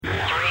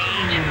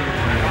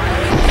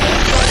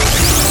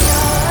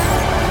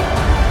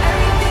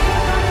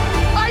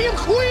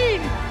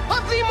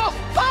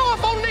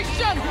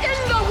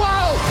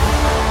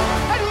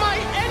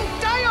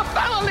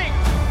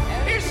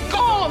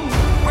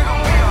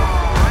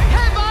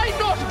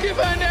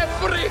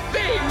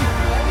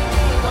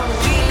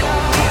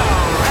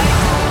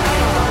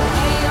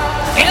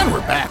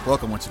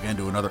welcome once again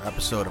to another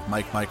episode of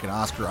Mike, and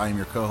Oscar. I am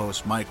your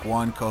co-host, Mike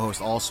One,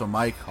 co-host also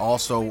Mike.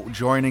 Also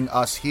joining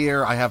us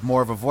here, I have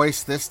more of a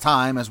voice this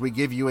time as we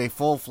give you a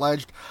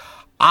full-fledged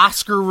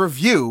Oscar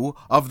review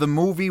of the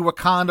movie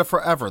Wakanda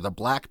Forever, the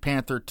Black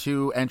Panther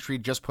 2 entry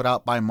just put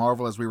out by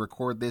Marvel as we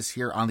record this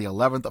here on the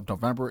 11th of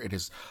November. It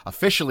is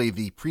officially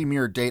the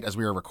premiere date as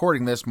we are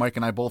recording this. Mike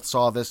and I both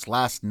saw this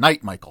last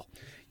night, Michael.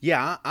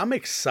 Yeah, I'm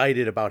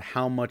excited about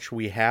how much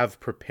we have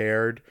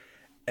prepared,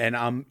 and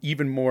I'm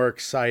even more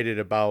excited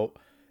about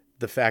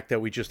the fact that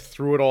we just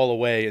threw it all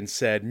away and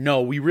said,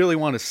 no, we really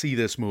want to see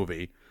this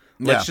movie.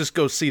 Let's just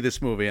go see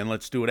this movie, and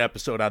let's do an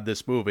episode on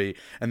this movie.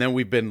 And then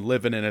we've been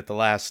living in it the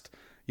last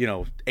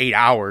 8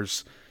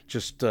 hours,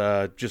 just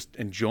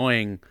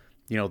enjoying,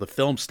 the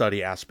film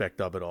study aspect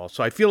of it all.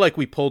 So I feel like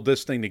we pulled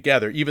this thing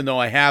together, even though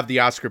I have the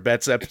Oscar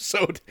Bets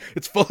episode.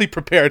 It's fully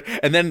prepared.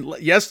 And then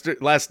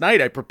last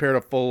night I prepared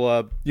a full,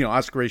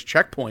 Oscar Race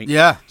checkpoint.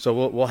 Yeah.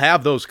 So we'll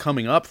have those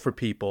coming up for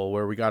people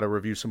where we got to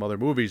review some other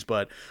movies.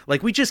 But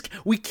like we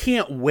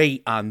can't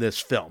wait on this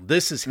film.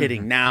 This is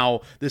hitting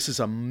now. This is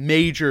a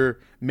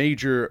major,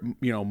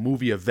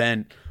 movie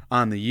event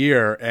on the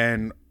year.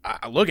 And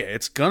look,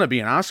 it's going to be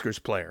an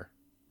Oscars player.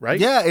 Right?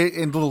 Yeah,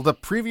 and the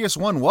previous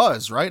one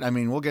was, right? I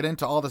mean, we'll get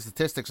into all the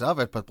statistics of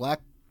it, but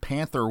Black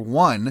Panther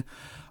won,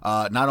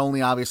 not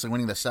only obviously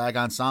winning the SAG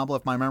Ensemble,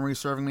 if my memory is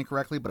serving me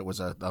correctly, but it was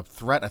a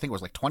threat. I think it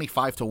was like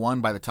 25-1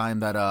 by the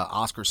time that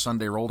Oscar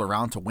Sunday rolled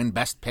around to win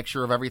Best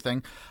Picture of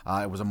everything.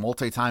 It was a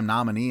multi-time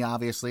nominee,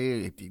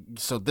 obviously.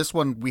 So this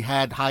one we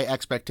had high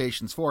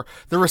expectations for.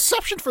 The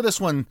reception for this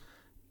one,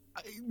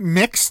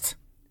 mixed.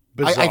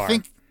 Bizarre. I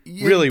think...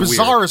 Really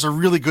bizarre weird. is a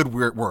really good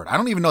word. I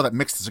don't even know that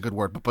mixed is a good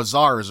word, but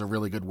bizarre is a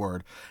really good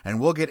word, and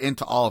we'll get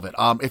into all of it.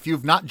 If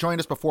you've not joined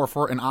us before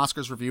for an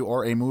Oscars review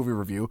or a movie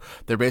review,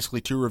 they're basically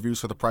two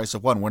reviews for the price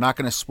of one. We're not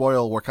going to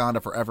spoil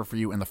Wakanda Forever for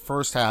you in the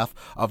first half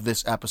of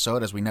this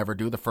episode, as we never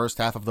do. The first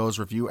half of those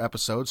review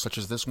episodes, such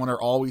as this one, are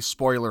always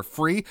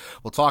spoiler-free.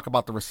 We'll talk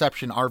about the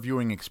reception, our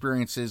viewing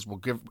experiences. We'll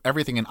give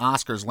everything an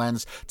Oscars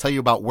lens, tell you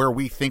about where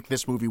we think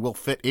this movie will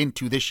fit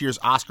into this year's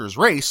Oscars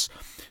race.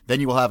 Then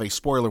you will have a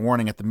spoiler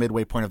warning at the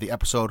midway point of the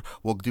episode.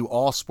 We'll do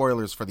all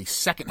spoilers for the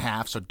second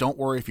half, so don't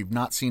worry if you've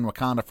not seen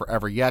Wakanda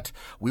Forever yet.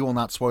 We will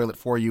not spoil it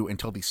for you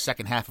until the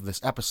second half of this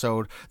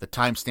episode. The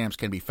timestamps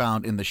can be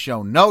found in the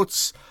show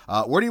notes.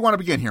 Where do you want to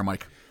begin here,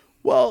 Mike?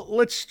 Well,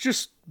 let's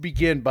just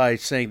begin by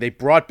saying they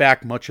brought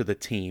back much of the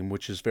team,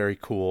 which is very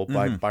cool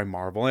by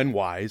Marvel and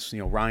wise.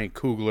 Ryan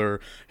Coogler,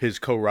 his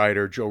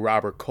co-writer, Joe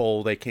Robert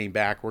Cole, they came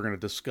back. We're going to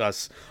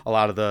discuss a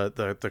lot of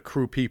the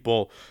crew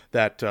people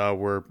that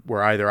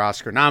were either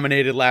Oscar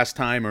nominated last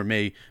time or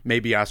may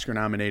be Oscar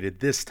nominated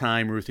this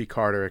time. Ruthie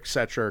Carter,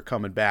 etc., are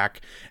coming back,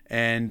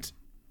 and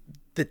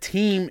the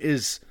team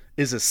is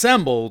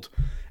assembled,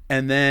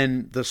 and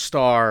then the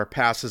star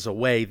passes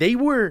away. They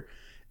were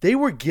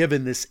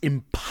given this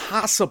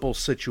impossible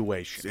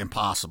situation. It's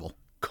impossible.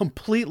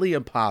 Completely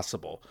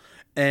impossible.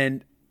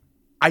 And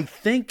I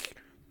think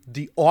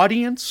the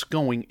audience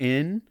going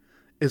in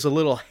is a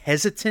little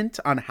hesitant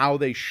on how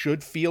they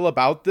should feel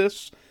about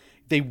this.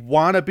 They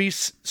want to be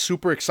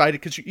super excited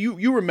because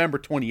you remember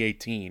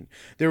 2018.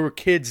 There were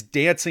kids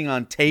dancing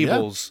on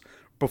tables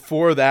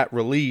before that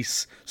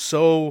release,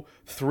 so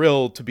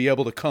thrilled to be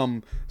able to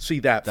come see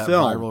that film.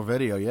 That viral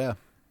video, yeah.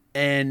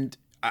 And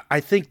I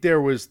think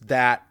there was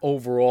that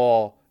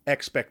overall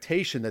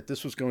expectation that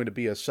this was going to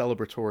be a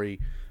celebratory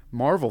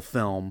Marvel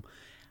film.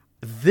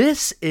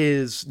 This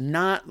is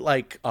not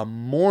like a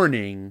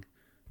mourning,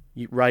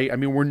 right? I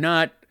mean, we're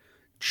not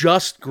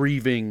just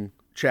grieving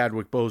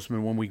Chadwick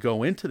Boseman when we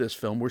go into this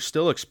film. We're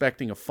still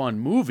expecting a fun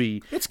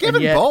movie. It's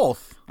given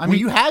both. I mean,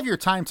 you have your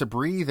time to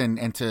breathe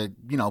and to,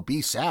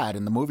 be sad,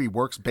 and the movie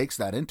bakes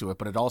that into it,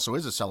 but it also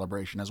is a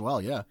celebration as well,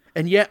 yeah.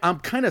 And yet I'm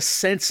kind of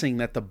sensing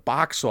that the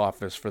box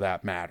office, for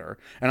that matter,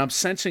 and I'm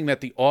sensing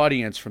that the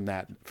audience for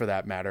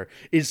that matter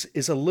is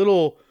a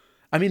little,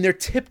 I mean, they're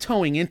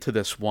tiptoeing into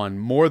this one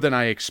more than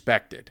I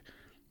expected.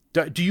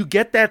 Do you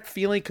get that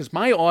feeling? Because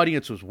my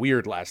audience was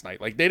weird last night.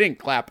 Like, they didn't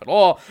clap at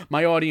all.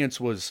 My audience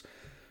was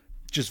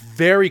just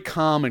very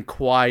calm and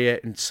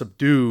quiet and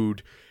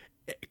subdued,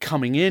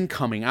 coming in,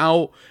 coming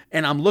out.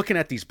 And I'm looking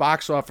at these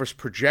box office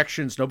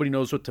projections. Nobody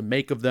knows what to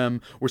make of them.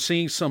 We're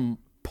seeing some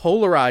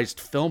polarized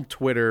film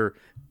Twitter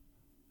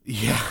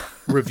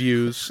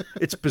reviews.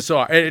 It's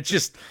bizarre. And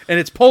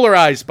it's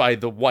polarized by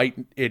the white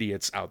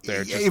idiots out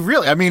there. It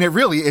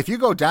really, if you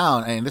go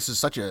down, and this is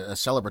such a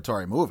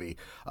celebratory movie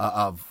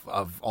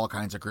of all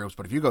kinds of groups,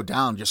 but if you go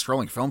down just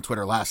scrolling film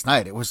Twitter last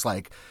night, it was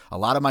like a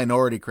lot of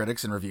minority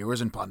critics and reviewers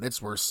and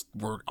pundits were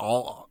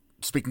all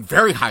speaking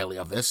very highly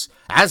of this,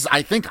 as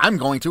I think I'm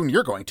going to and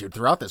you're going to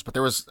throughout this. But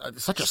there was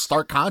such a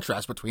stark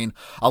contrast between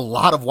a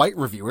lot of white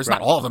reviewers,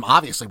 not all of them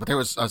obviously, but there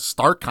was a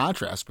stark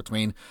contrast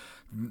between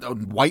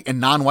white and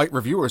non-white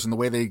reviewers in the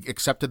way they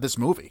accepted this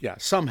movie. Yeah,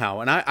 somehow.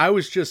 And I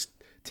was just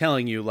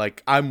telling you,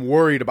 like, I'm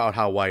worried about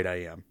how white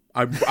I am.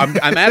 I'm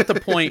at the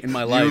point in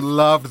my life. You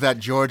loved that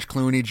George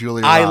Clooney,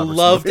 Julia I Roberts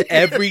loved movie.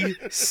 every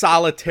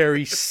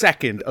solitary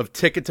second of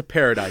Ticket to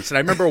Paradise. And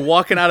I remember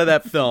walking out of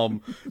that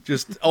film,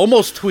 just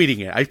almost tweeting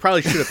it. I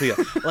probably should have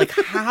tweeted it. Like,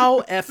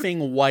 how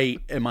effing white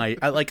am I?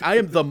 I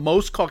am the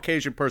most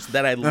Caucasian person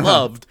that I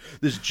loved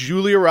this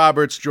Julia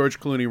Roberts, George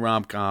Clooney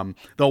rom-com.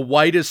 The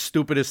whitest,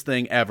 stupidest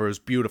thing ever. Is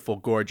beautiful,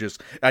 gorgeous,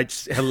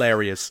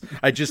 hilarious.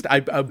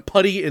 I'm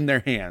putty in their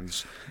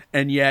hands.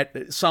 And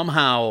yet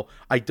somehow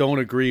I don't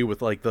agree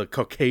with like the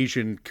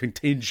Caucasian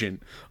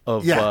contingent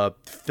of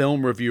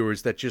film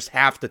reviewers that just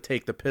have to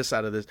take the piss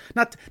out of this.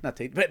 Not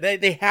take, but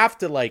they have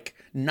to like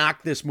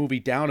knock this movie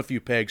down a few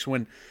pegs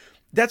when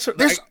that's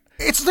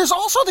there's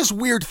also this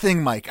weird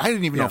thing, Mike. I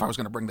didn't even know if I was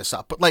going to bring this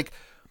up, but like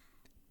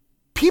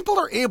people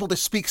are able to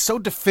speak so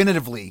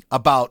definitively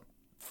about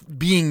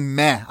being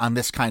meh on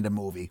this kind of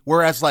movie,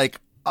 whereas like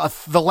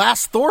the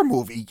last Thor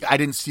movie, I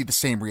didn't see the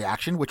same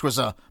reaction, which was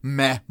a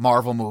meh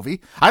Marvel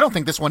movie. I don't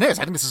think this one is.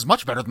 I think this is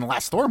much better than the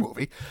last Thor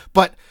movie.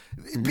 But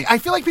I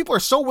feel like people are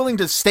so willing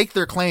to stake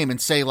their claim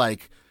and say,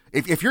 like,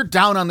 if you're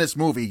down on this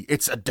movie,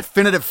 it's a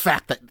definitive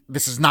fact that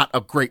this is not a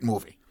great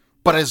movie.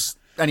 But as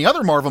any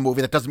other Marvel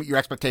movie that doesn't meet your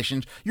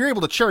expectations, you're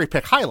able to cherry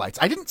pick highlights.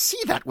 I didn't see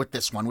that with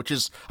this one, which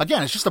is,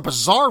 again, it's just a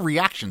bizarre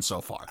reaction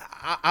so far.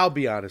 I'll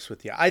be honest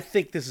with you. I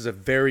think this is a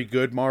very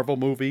good Marvel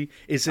movie.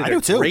 Is it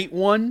a great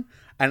one?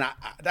 And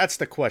that's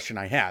the question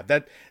I have.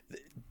 That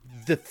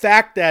the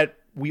fact that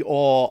we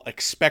all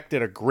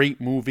expected a great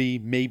movie,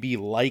 maybe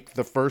like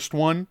the first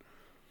one,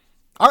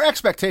 our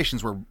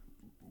expectations were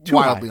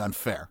wildly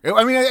unfair.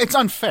 I mean, it's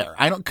unfair.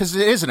 Because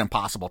it is an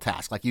impossible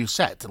task, like you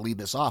said, to lead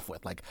this off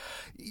with. Like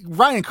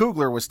Ryan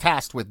Coogler was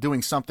tasked with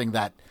doing something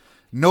that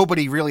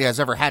nobody really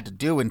has ever had to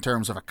do in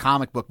terms of a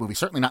comic book movie.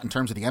 Certainly not in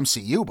terms of the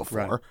MCU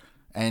before. Right.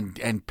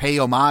 And pay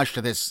homage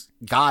to this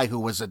guy who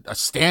was a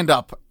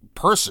stand-up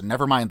person,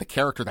 never mind the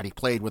character that he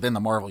played within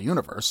the Marvel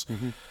Universe.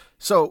 Mm-hmm.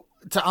 So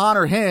to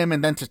honor him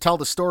and then to tell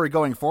the story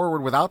going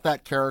forward without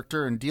that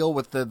character and deal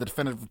with the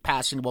definitive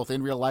passing both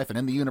in real life and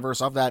in the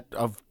universe of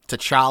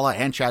T'Challa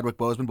and Chadwick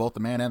Boseman, both the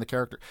man and the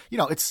character.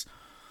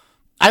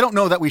 I don't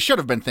know that we should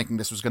have been thinking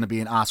this was going to be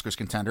an Oscars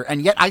contender,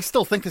 and yet I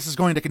still think this is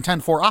going to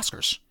contend for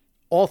Oscars.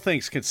 All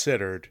things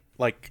considered,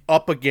 like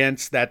up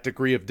against that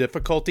degree of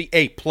difficulty,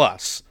 A+.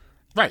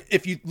 Right.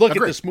 If you look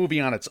at this movie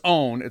on its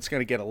own, it's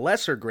going to get a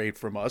lesser grade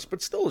from us,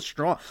 but still a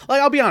strong. Like,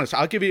 I'll be honest,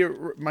 I'll give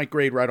you my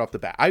grade right off the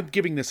bat. I'm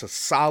giving this a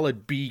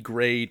solid B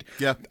grade.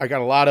 Yeah. I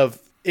got a lot of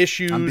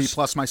issues. I'm B+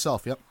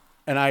 myself, yep.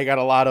 And I got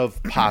a lot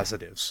of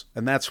positives,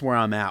 and that's where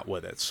I'm at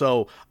with it.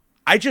 So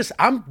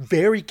I'm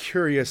very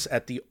curious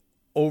at the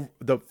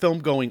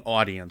film-going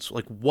audience.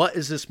 Like, what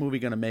is this movie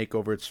going to make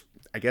over its,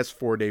 I guess,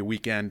 4-day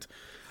weekend?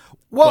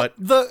 Well,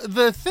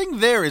 the thing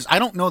there is, I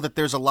don't know that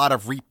there's a lot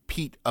of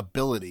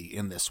repeatability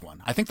in this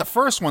one. I think the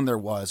first one there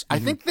was. Mm-hmm. I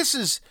think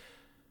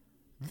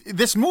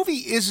this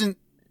movie isn't.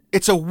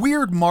 It's a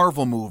weird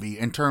Marvel movie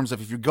in terms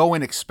of if you go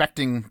in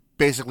expecting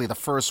basically the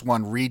first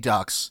one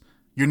redux,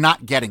 you're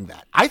not getting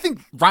that. I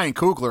think Ryan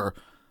Coogler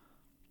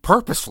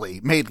purposely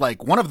made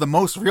like one of the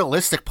most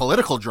realistic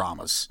political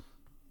dramas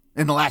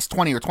in the last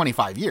 20 or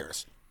 25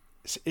 years.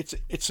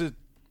 It's a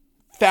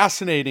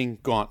fascinating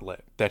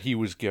gauntlet that he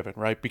was given,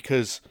 right?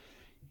 Because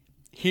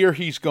here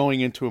he's going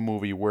into a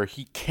movie where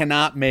he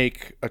cannot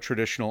make a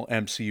traditional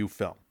MCU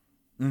film.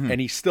 Mm-hmm. And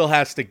he still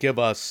has to give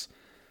us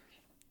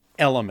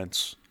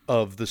elements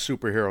of the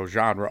superhero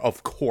genre,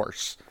 of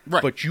course.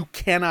 Right. But you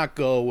cannot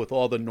go with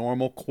all the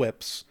normal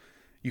quips.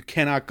 You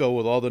cannot go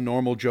with all the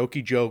normal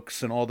jokey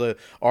jokes and all the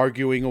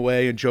arguing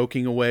away and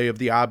joking away of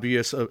the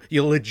obvious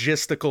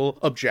logistical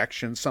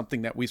objections,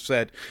 something that we've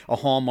said a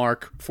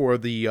hallmark for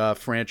the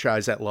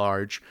franchise at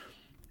large.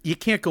 You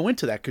can't go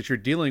into that because you're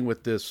dealing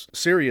with this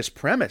serious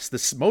premise,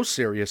 this most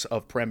serious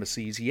of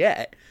premises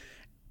yet.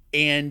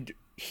 And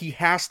he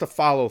has to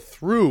follow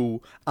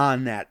through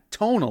on that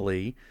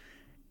tonally,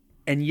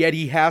 and yet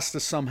he has to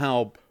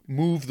somehow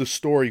move the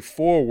story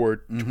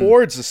forward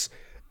towards this.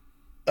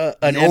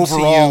 An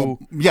overall,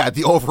 MCU.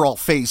 The overall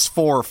phase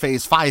 4,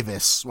 phase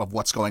 5-ish of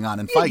what's going on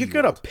in Feige. You're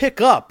going to pick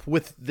up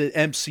with the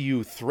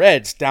MCU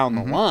threads down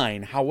the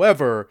line.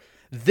 However,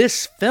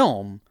 this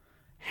film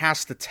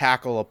has to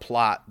tackle a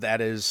plot that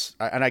is,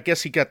 and I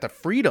guess he got the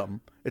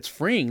freedom, it's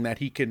freeing that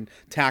he can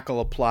tackle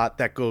a plot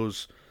that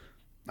goes,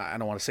 I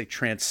don't want to say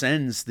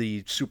transcends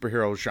the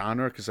superhero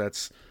genre because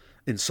that's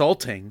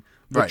insulting,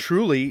 but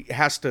truly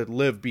has to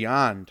live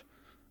beyond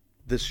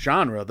this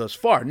genre thus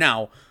far.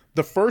 Now,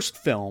 the first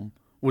film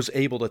was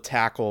able to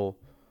tackle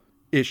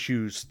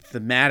issues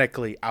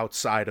thematically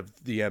outside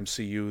of the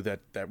MCU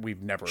that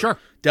we've never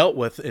dealt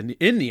with in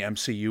the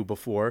MCU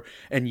before,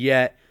 and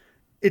yet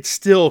it's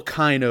still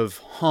kind of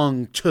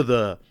hung to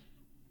the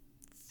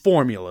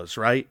formulas,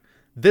 right?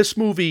 This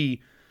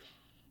movie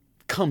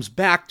comes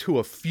back to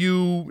a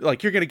few,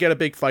 like you're going to get a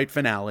big fight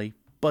finale,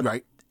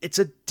 but it's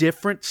a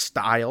different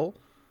style,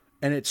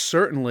 and it's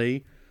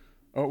certainly,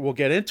 we'll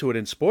get into it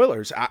in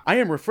spoilers, I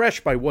am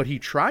refreshed by what he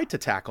tried to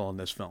tackle in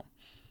this film.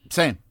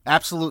 Same.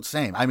 Absolute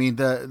same. I mean,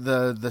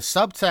 the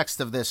subtext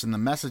of this and the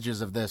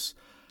messages of this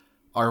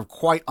are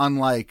quite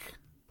unlike.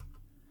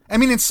 I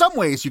mean, in some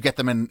ways, you get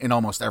them in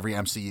almost every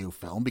MCU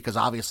film because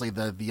obviously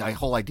the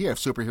whole idea of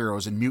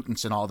superheroes and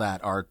mutants and all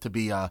that are to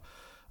be a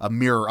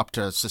mirror up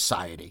to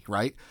society,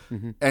 right?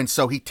 Mm-hmm. And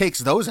so he takes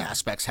those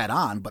aspects head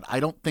on, but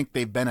I don't think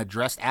they've been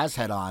addressed as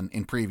head on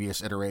in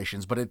previous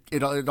iterations. But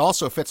it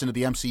also fits into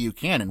the MCU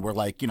canon where,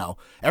 like,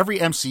 every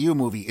MCU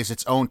movie is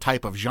its own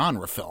type of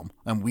genre film.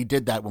 And we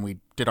did that when we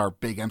did our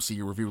big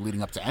MCU review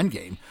leading up to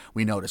Endgame.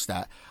 We noticed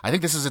that. I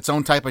think this is its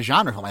own type of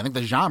genre film. I think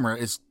the genre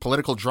is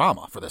political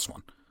drama for this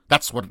one.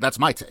 That's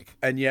my take.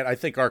 And yet I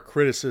think our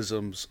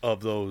criticisms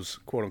of those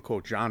quote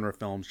unquote genre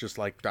films, just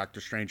like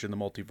Doctor Strange in the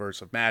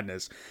Multiverse of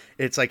Madness,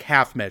 it's like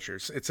half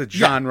measures. It's a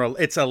genre.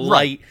 It's a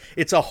light.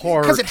 It's a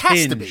horror. Because it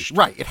has to be.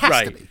 Right. It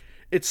has to be.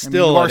 It's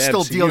still. You are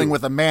still dealing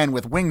with a man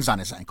with wings on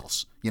his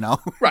ankles,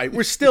 Right.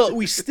 We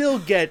still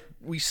get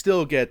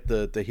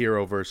the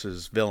hero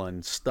versus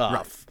villain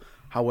stuff. Right.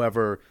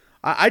 However,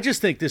 I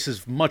just think this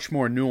is much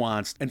more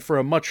nuanced, and for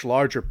a much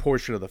larger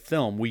portion of the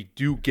film, we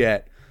do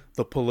get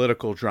the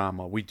political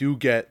drama. We do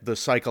get the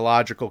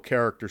psychological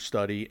character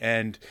study.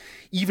 And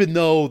even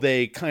though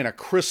they kind of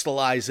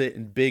crystallize it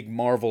in big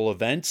Marvel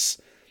events,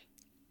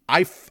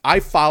 I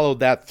followed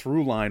that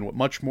through line with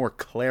much more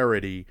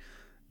clarity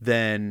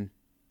than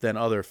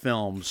other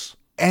films.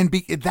 And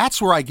that's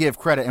where I give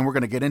credit, and we're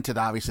going to get into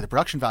obviously the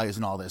production values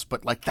and all this,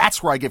 but like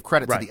that's where I give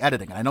credit to the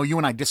editing. And I know you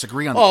and I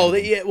disagree on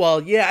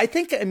that. I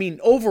think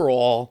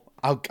overall,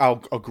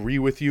 I'll agree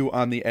with you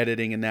on the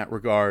editing in that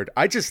regard.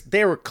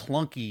 There were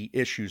clunky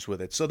issues with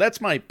it. So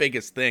that's my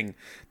biggest thing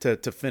to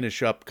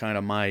finish up kind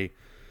of my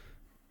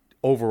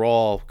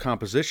overall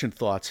composition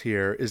thoughts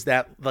here is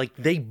that like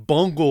they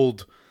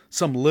bungled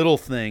some little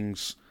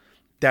things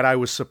that I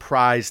was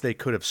surprised they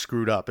could have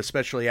screwed up,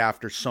 especially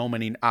after so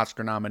many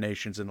Oscar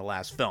nominations in the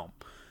last film.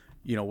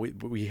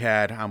 We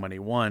had how many?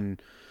 1,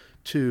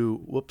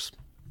 2, whoops.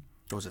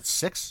 Was it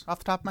 6 off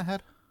the top of my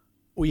head?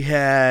 We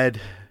had...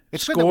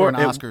 It's good that we're in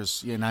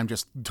Oscars, and I'm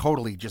just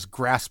totally just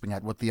grasping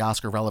at what the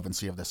Oscar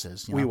relevancy of this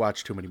is. We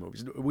watch too many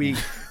movies.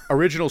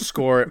 Original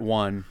score at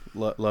 1,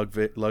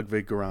 Ludwig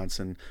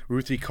Göransson.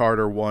 Ruthie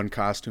Carter won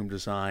costume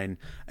design,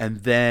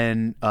 and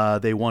then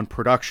they won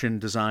production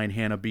design,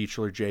 Hannah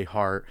Beachler, Jay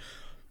Hart.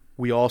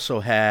 We also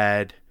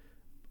had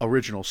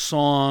original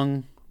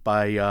song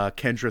by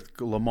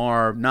Kendrick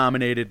Lamar,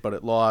 nominated, but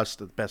it lost.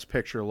 The Best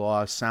Picture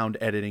lost. Sound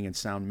editing and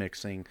sound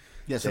mixing.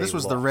 Yeah, so this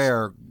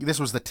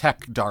was the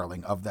tech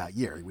darling of that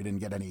year. We didn't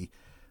get any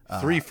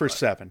 3 for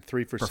 7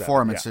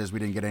 performances. Yeah. We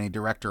didn't get any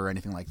director or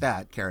anything like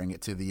that carrying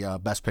it to the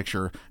Best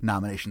Picture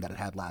nomination that it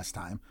had last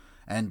time.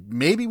 And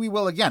maybe we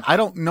will again. I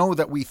don't know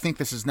that we think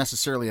this is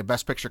necessarily a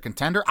Best Picture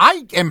contender.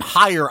 I am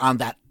higher on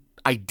that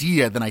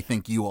idea than I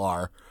think you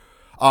are.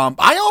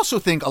 I also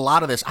think a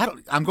lot of this,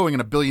 I'm going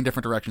in a billion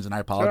different directions, and I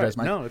apologize,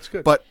 Mike. No, it's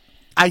good. But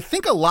I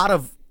think a lot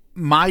of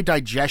my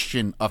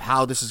digestion of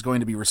how this is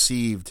going to be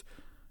received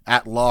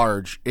at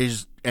large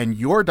and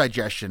your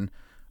digestion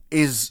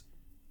is,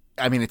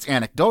 I mean, it's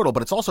anecdotal,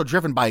 but it's also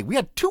driven by, we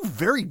had 2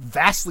 very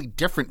vastly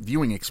different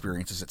viewing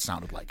experiences, it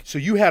sounded like. So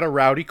you had a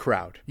rowdy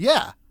crowd.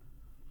 Yeah.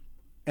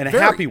 And a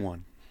happy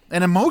one.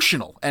 An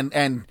emotional and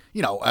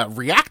a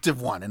reactive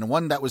one, and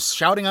one that was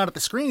shouting out at the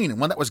screen, and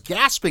one that was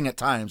gasping at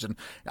times. And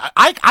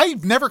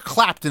I've never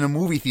clapped in a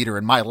movie theater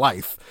in my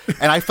life,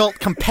 and I felt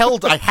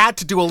compelled. I had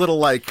to do a little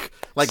like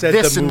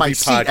this in my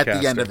seat at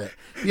the end of it.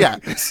 Yeah,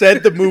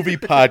 said the movie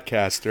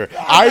podcaster.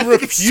 I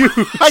refuse.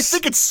 I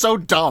think it's so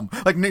dumb.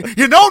 Like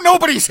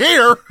nobody's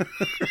here.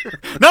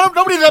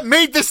 Nobody that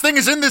made this thing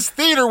is in this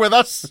theater with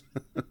us.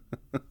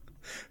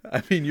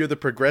 I mean, you're the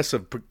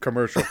progressive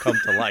commercial come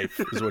to life,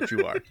 is what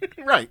you are.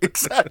 Right,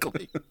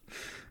 exactly.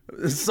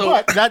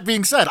 But that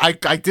being said,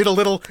 I did a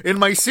little in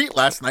my seat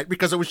last night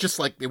because it was just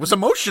like, it was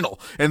emotional,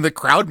 and the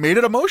crowd made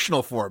it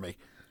emotional for me.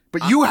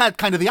 But you had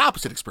kind of the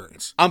opposite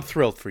experience. I'm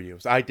thrilled for you.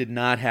 I did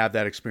not have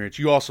that experience.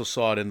 You also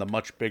saw it in the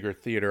much bigger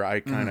theater.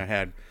 I kind of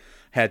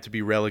had to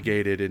be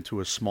relegated into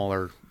a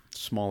smaller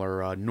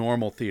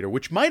normal theater,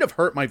 which might have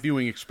hurt my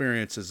viewing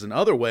experiences in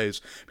other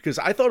ways because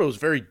I thought it was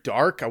very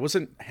dark. I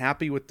wasn't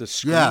happy with the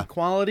screen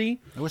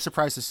quality. I was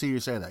surprised to see you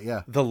say that.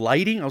 Yeah, the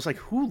lighting. I was like,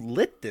 who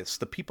lit this?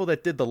 The people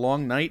that did the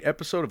Long Night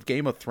episode of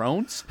Game of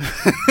Thrones.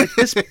 Like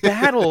this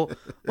battle.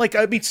 Like,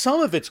 I mean,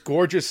 some of it's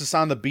gorgeous. It's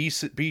on the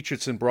beach.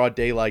 It's in broad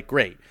daylight.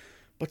 Great,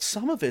 but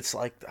some of it's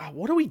like,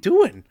 what are we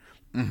doing?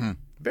 Mm-hmm.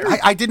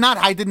 I did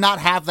not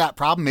have that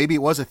problem. Maybe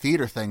it was a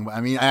theater thing. I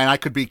mean, and I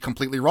could be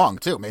completely wrong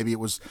too. Maybe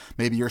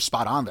you're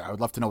spot on there. I would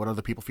love to know what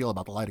other people feel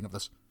about the lighting of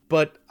this.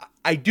 But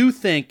I do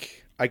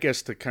think, I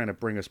guess to kind of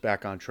bring us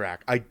back on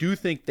track, I do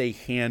think they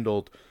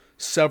handled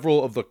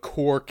several of the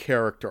core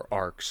character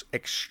arcs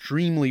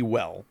extremely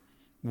well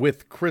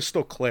with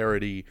crystal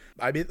clarity.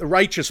 I mean, the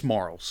righteous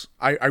morals.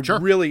 I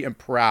really am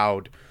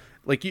proud.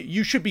 Like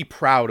you should be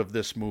proud of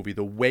this movie,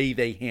 the way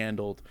they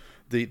handled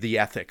the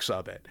ethics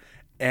of it.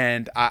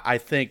 And I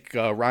think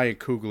Ryan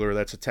Coogler,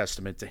 that's a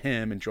testament to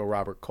him and Joe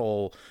Robert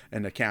Cole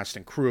and the cast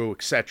and crew,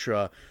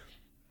 etc.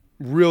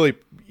 Really,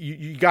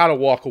 you got to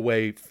walk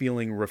away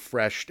feeling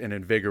refreshed and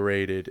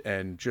invigorated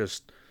and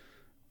just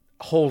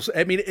wholesome.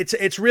 I mean,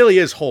 it's really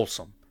is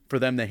wholesome for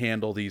them to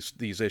handle these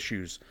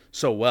issues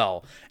so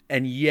well,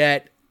 and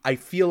yet I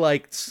feel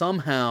like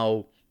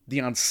somehow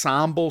the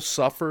ensemble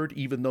suffered,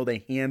 even though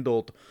they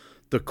handled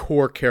the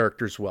core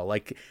characters well.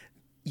 Like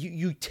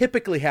you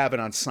typically have an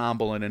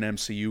ensemble in an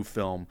MCU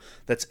film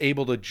that's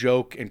able to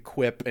joke and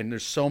quip, and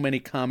there's so many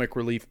comic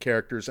relief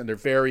characters, and they're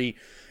very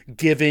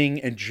giving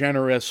and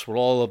generous with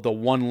all of the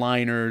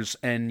one-liners,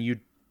 and you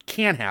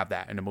can't have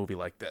that in a movie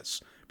like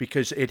this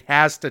because it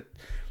has to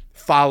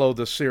follow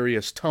the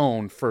serious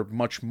tone for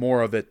much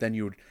more of it than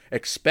you would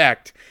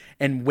expect.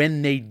 And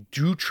when they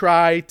do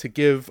try to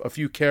give a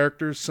few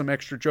characters some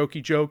extra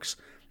jokey jokes,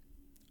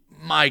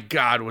 my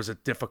God, was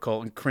it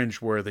difficult and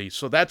cringeworthy.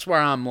 So that's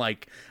where I'm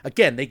like,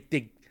 again,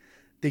 they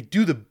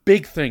do the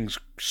big things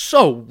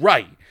so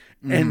right.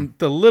 And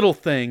the little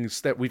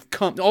things that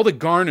all the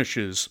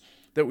garnishes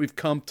that we've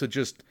come to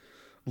just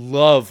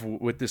love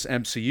with this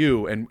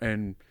MCU,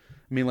 and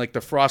I mean, like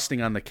the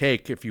frosting on the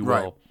cake, if you will,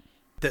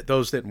 Right.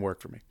 Those didn't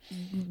work for me.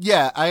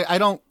 Yeah, I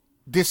don't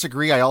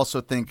disagree. I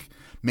also think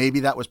maybe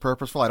that was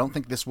purposeful. I don't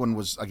think this one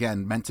was,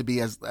 again, meant to be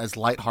as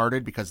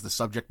lighthearted because the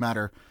subject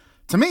matter,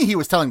 to me, he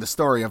was telling the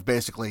story of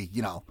basically,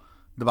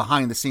 the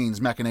behind-the-scenes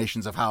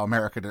machinations of how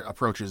America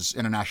approaches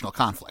international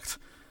conflict,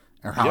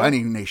 or how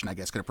any nation, I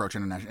guess, could approach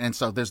international. And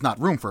so there's not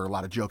room for a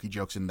lot of jokey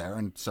jokes in there.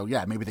 And so,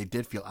 yeah, maybe they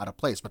did feel out of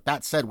place. But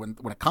that said, when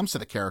it comes to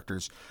the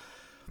characters,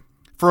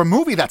 for a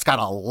movie that's got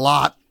a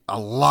lot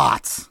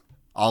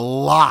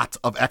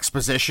of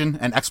exposition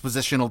and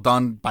expositional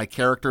done by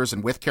characters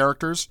and with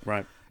characters,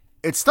 Right.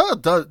 it still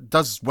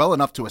does well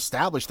enough to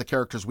establish the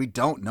characters we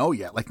don't know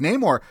yet. Like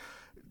Namor,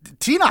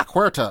 Tenoch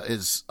Huerta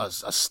is a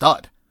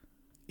stud.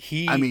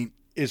 He I mean,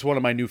 is one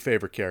of my new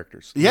favorite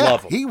characters. yeah,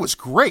 Love him. he was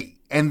great.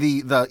 And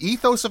the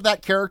ethos of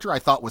that character I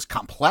thought was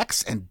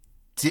complex, and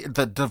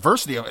the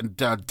diversity and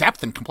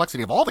depth and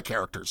complexity of all the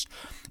characters.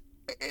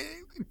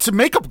 To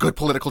make up good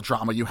political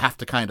drama, you have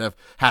to kind of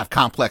have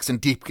complex and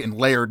deep and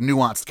layered,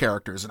 nuanced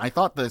characters. And I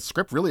thought the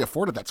script really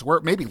afforded that. So where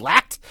it maybe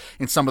lacked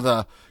in some of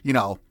the,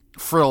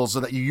 frills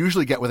that you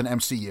usually get with an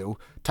MCU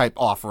type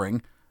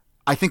offering,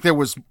 I think there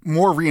was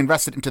more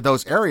reinvested into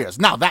those areas.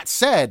 Now, that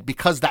said,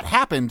 because that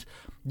happened,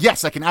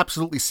 yes, I can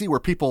absolutely see where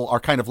people are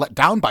kind of let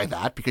down by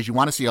that, because you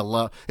want to see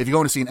if you're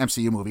going to see an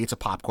MCU movie, it's a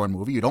popcorn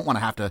movie. You don't want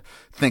to have to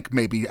think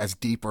maybe as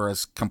deep or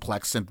as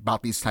complex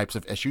about these types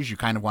of issues. You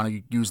kind of want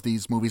to use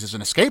these movies as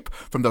an escape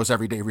from those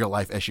everyday real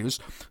life issues.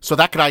 So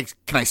that can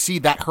I see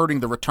that hurting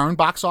the return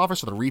box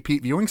office or the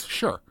repeat viewings?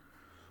 Sure.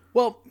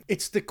 Well,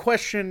 it's the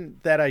question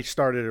that I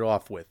started it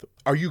off with.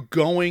 Are you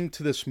going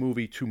to this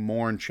movie to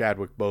mourn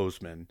Chadwick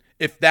Boseman?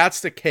 If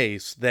that's the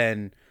case,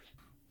 then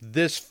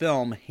this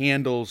film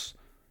handles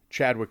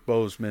Chadwick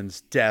Boseman's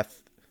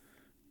death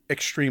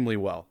extremely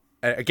well.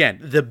 Again,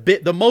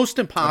 the most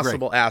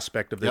impossible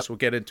aspect of this, we'll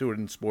get into it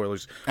in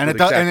spoilers. And it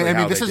does, I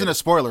mean, this isn't a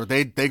spoiler.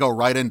 They go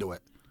right into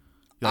it.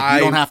 Like,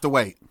 you don't have to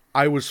wait.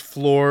 I was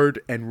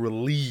floored and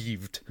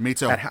relieved Me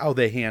too. at how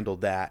they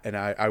handled that, and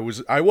I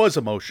was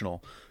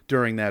emotional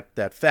during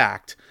that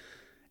fact.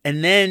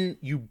 And then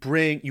you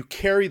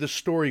carry the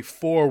story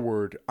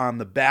forward on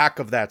the back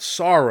of that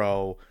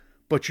sorrow,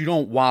 but you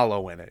don't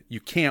wallow in it.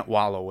 You can't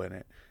wallow in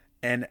it.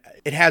 And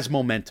it has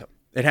momentum.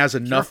 It has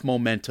enough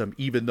momentum,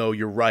 even though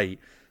you're right.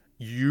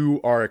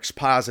 You are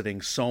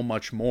expositing so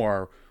much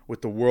more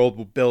with the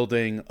world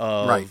building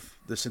of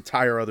this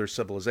entire other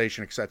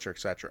civilization, et cetera, et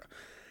cetera.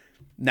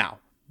 Now,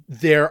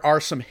 there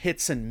are some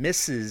hits and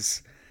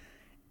misses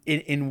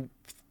in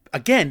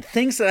again,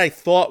 things that I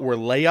thought were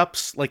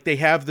layups. Like they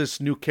have this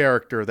new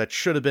character that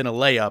should have been a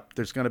layup.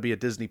 There's going to be a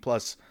Disney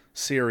Plus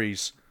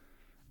series,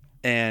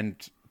 and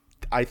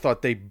I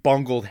thought they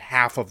bungled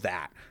half of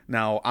that.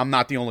 Now, I'm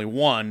not the only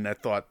one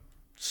that thought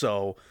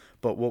so,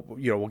 but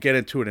we'll get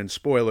into it in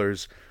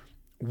spoilers.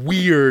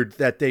 Weird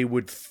that they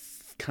would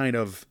kind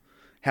of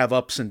have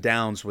ups and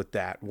downs with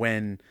that,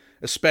 when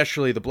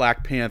especially the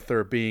Black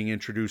Panther being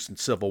introduced in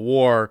Civil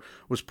War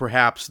was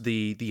perhaps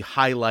the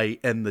highlight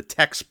and the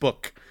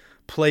textbook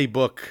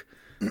playbook.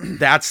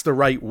 That's the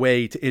right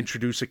way to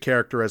introduce a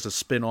character as a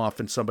spin-off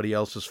in somebody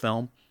else's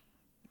film.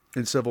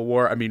 In Civil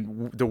War, I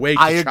mean, the way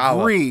T'Challa, I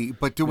agree,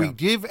 but do we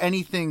give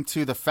anything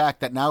to the fact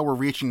that now we're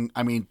reaching?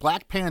 I mean,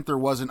 Black Panther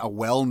wasn't a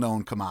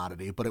well-known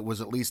commodity, but it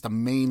was at least a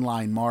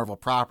mainline Marvel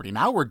property.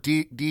 Now we're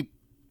deep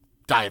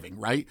diving,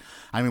 right?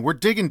 I mean, we're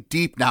digging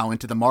deep now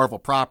into the Marvel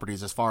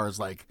properties as far as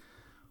like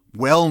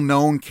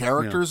well-known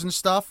characters and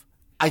stuff.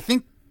 I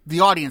think the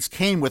audience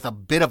came with a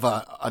bit of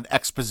an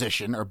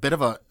exposition or a bit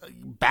of a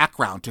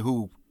background to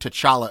who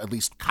T'Challa at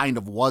least kind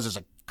of was as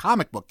a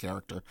comic book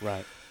character.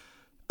 Right.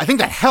 I think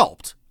that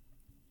helped.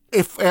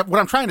 If what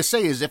I'm trying to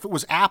say is, if it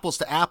was apples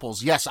to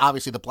apples, yes,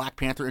 obviously the Black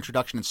Panther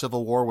introduction in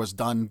Civil War was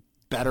done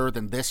better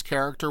than this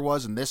character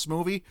was in this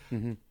movie,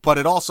 but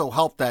it also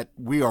helped that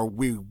we were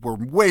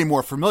way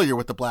more familiar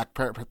with the Black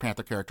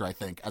Panther character, I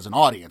think, as an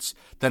audience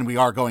than we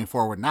are going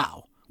forward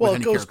now. Well,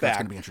 with it any goes character that's back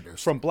going to be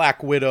introduced. from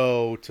Black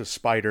Widow to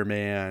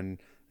Spider-Man,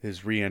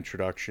 his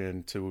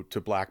reintroduction to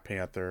Black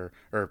Panther,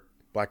 or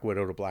Black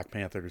Widow to Black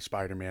Panther to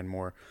Spider-Man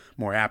more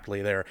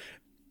aptly there.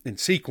 in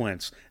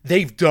sequence,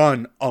 they've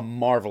done a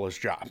marvelous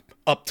job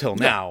up till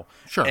now.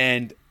 Sure.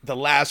 And the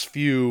last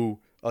few,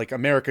 like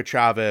America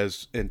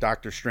Chavez and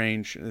Doctor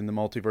Strange in the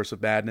Multiverse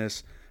of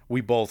Madness,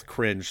 we both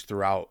cringed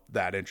throughout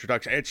that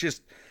introduction. It's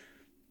just,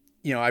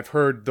 I've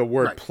heard the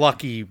word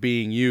plucky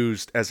being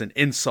used as an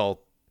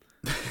insult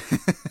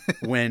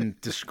when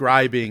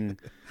describing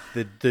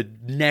the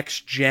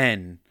next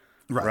gen,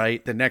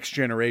 right? The next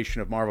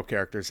generation of Marvel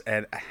characters.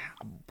 And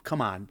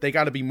come on, they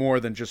got to be more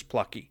than just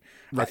plucky.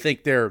 I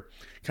think they're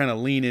kind of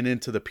leaning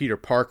into the Peter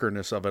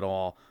Parker-ness of it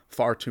all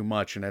far too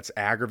much, and that's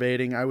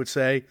aggravating, I would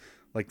say.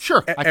 Like,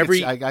 sure, I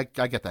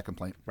get that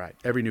complaint. Right,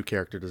 every new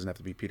character doesn't have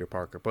to be Peter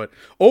Parker, but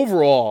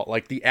overall,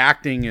 like, the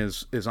acting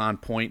is on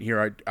point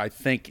here. I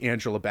think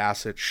Angela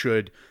Bassett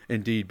should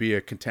indeed be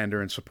a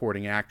contender and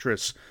supporting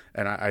actress,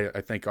 and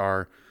I think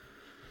our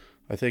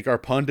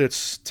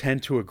pundits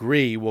tend to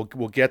agree. We'll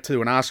get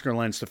to an Oscar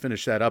lens to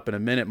finish that up in a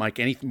minute. Mike,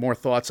 any more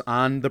thoughts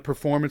on the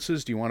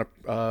performances? Do you want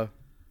to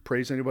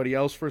praise anybody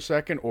else for a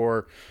second,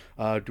 or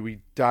do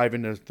we dive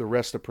into the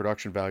rest of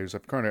production values?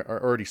 I've kind of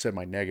already said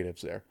my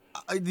negatives there.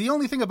 The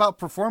only thing about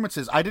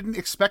performances, I didn't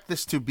expect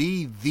this to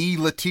be the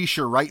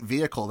Letitia Wright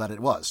vehicle that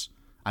it was.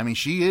 I mean,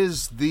 she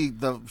is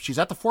she's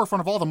at the forefront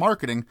of all the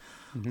marketing.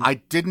 Mm-hmm. I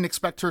didn't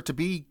expect her to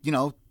be,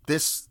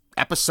 this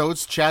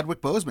episode's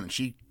Chadwick Boseman.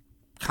 She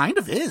kind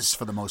of is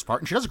for the most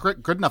part, and she does a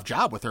good enough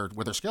job with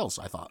her skills,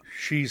 I thought.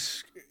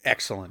 She's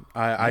excellent.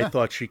 I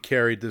thought she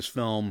carried this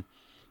film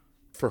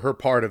for her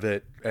part of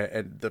it,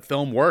 and the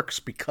film works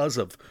because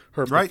of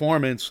her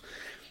performance.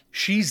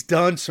 She's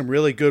done some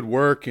really good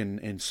work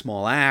in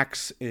Small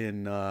Axe,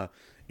 in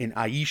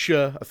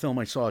Aisha, a film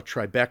I saw at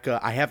Tribeca.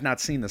 I have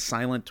not seen The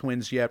Silent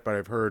Twins yet, but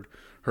I've heard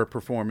her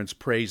performance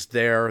praised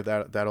there.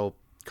 That'll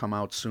come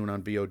out soon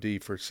on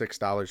VOD for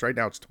 $6. Right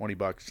now it's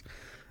 $20.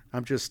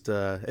 I'm just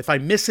if I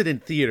miss it in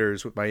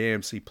theaters with my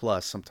AMC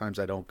Plus, sometimes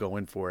I don't go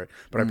in for it,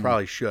 but I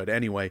probably should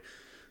anyway.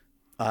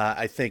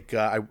 I think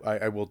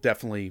I will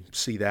definitely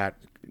see that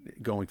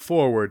going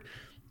forward.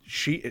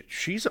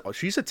 She's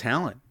a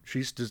talent.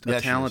 She's just a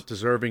talent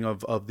deserving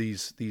of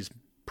these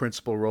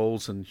principal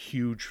roles and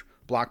huge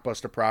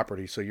blockbuster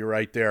property. So you're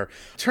right there.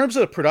 In terms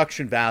of the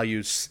production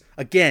values,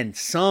 again,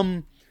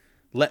 some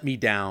let me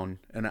down,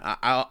 and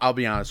I'll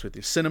be honest with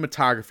you.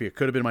 Cinematography, it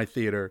could have been my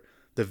theater.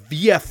 The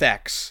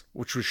VFX,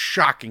 which was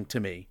shocking to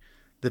me.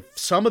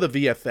 Some of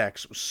the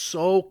VFX was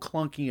so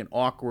clunky and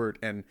awkward,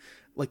 and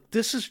like,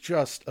 this is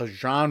just a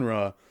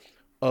genre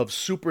of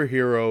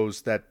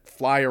superheroes that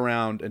fly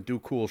around and do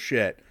cool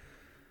shit.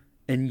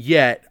 And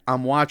yet,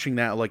 I'm watching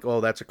that like,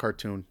 oh, that's a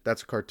cartoon.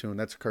 That's a cartoon.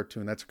 That's a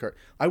cartoon. That's a cartoon.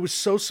 I was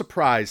so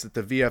surprised that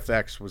the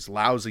VFX was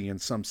lousy in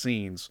some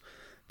scenes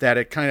that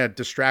it kind of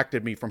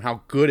distracted me from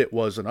how good it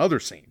was in other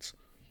scenes.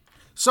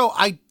 So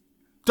I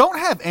don't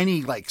have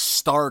any like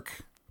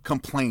stark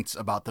complaints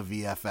about the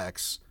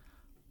VFX,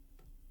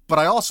 but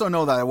I also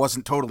know that I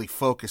wasn't totally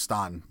focused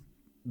on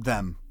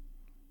them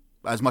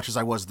as much as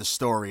I was the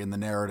story and the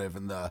narrative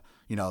and the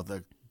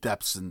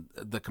depths and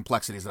the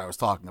complexities that I was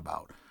talking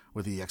about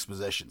with the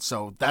exposition.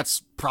 So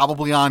that's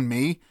probably on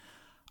me.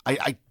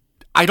 I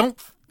don't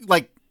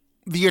like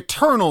the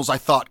Eternals. I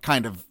thought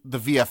kind of the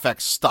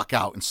VFX stuck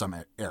out in some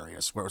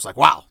areas where it was like,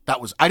 wow,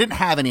 I didn't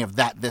have any of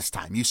that this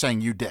time. You saying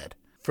you did.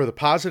 For the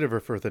positive or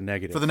for the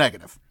negative? For the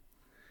negative.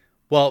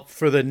 Well,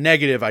 for the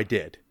negative, I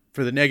did.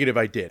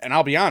 And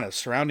I'll be honest,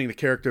 surrounding the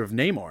character of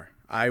Namor,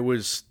 I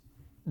was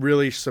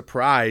really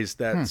surprised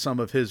that some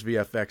of his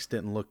VFX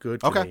didn't look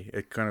good to me.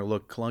 It kind of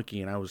looked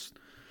clunky, and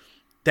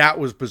that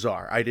was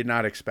bizarre. I did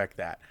not expect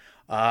that.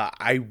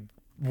 I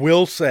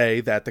will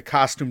say that the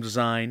costume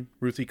design,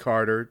 Ruthie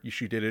Carter,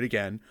 she did it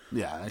again.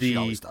 Yeah, she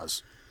always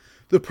does.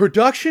 The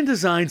production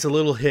design's a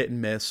little hit and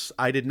miss.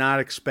 I did not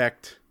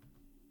expect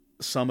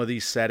some of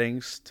these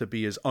settings to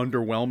be as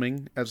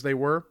underwhelming as they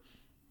were.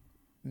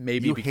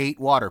 Maybe you hate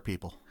water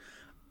people.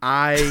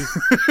 I'll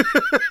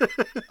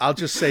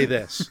just say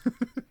this.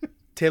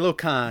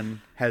 Talokan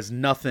has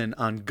nothing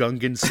on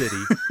Gungan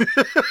City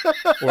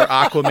or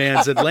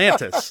Aquaman's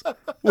Atlantis,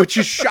 which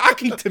is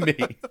shocking to me.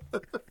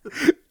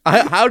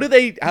 How do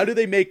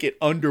they make it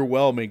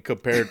underwhelming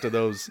compared to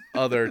those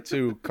other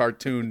two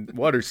cartoon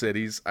water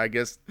cities? I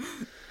guess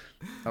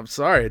I'm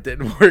sorry, it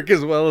didn't work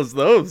as well as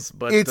those,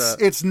 but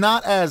it's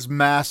not as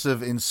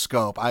massive in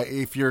scope.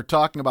 If you're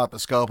talking about the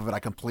scope of it, I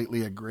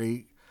completely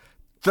agree.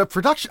 The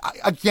production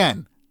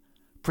again.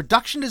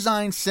 Production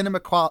design, cinema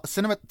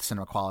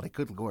quality.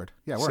 Good Lord.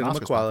 Yeah, we're cinema an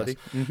Oscars quality.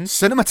 Mm-hmm.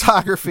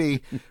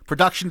 Cinematography,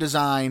 production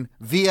design,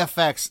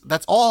 VFX,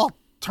 that's all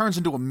turns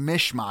into a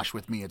mishmash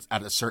with me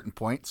at a certain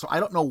point. So I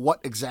don't know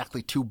what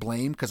exactly to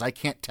blame because I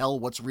can't tell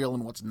what's real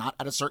and what's not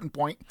at a certain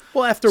point.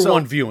 Well, after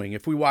one viewing,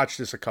 if we watch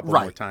this a couple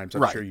more times,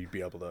 I'm sure you'd be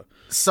able to.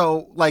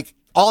 So, like,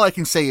 all I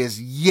can say is,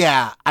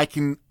 yeah, I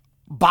can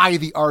buy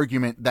the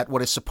argument that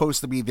what is supposed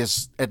to be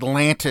this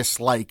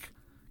Atlantis-like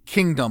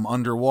kingdom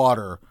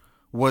underwater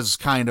was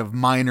kind of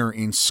minor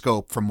in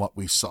scope from what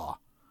we saw.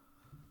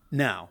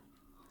 Now,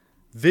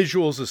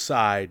 visuals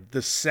aside,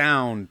 the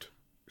sound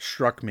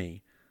struck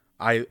me.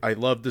 I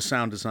loved the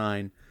sound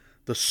design.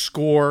 The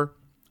score,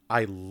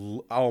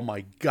 Oh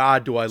my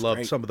God, do I love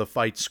great. some of the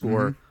fight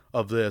score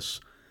of this.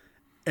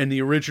 And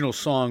the original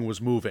song was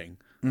moving.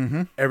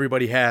 Mm-hmm.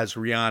 Everybody has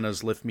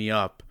Rihanna's "Lift Me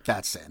Up."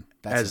 That's in.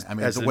 That's in. I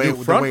mean, as the the way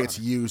new front it's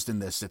used in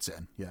this, it's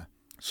in. Yeah.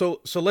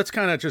 So let's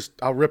kind of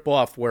I'll rip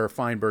off where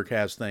Feinberg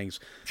has things.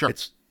 Sure.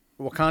 It's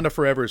Wakanda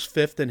Forever is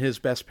 5th in his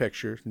Best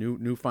Picture.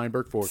 New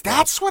Feinberg forecast.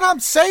 That's what I'm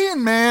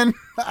saying, man.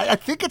 I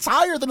think it's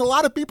higher than a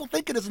lot of people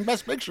think it is in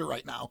Best Picture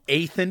right now.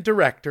 8th in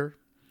Director.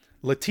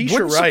 Letitia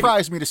Wouldn't Wright.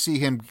 surprise me to see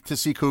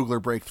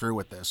Coogler break through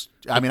with this.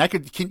 I mean,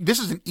 this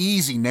is an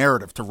easy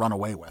narrative to run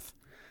away with.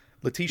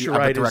 Letitia I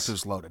Wright bet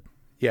director's loaded.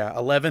 Yeah,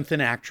 11th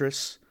in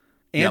Actress.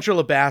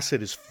 Angela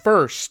Bassett is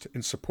 1st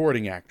in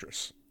Supporting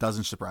Actress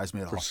Doesn't surprise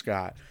me at for all.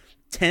 Scott.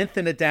 10th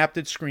in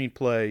Adapted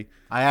Screenplay.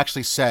 I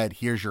actually said,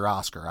 "Here's your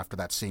Oscar" after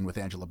that scene with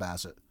Angela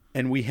Bassett.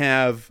 And we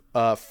have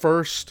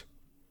 1st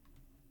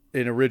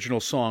in Original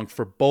Song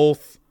for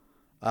both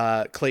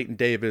Clayton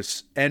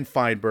Davis and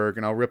Feinberg.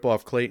 And I'll rip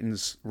off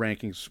Clayton's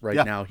rankings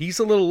right now. He's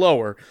a little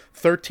lower.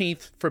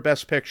 13th for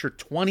Best Picture,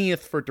 20th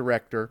for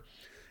Director.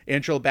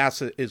 Angela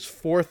Bassett is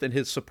 4th in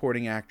his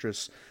Supporting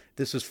Actress.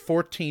 This is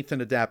 14th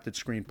in Adapted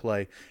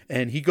Screenplay.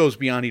 And he goes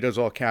beyond. He does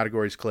all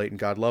categories, Clayton.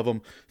 God love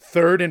him.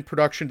 3rd in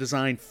Production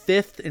Design.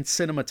 5th in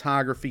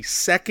Cinematography.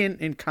 2nd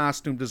in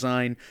Costume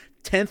Design.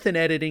 10th in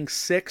Editing.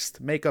 6th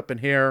Makeup and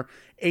Hair.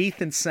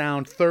 8th in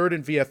Sound. 3rd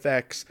in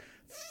VFX.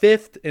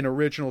 5th in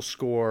Original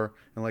Score.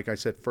 And like I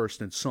said,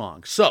 1st in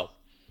Song. So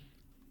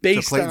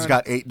Clayton's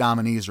got 8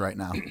 nominees right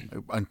now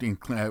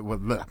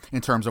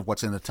in terms of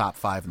what's in the top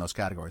 5 in those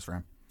categories for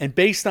him. And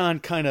based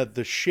on kind of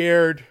the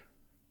shared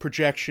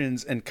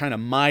projections and kind of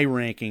my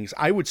rankings,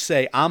 I would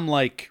say I'm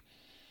like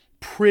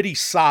pretty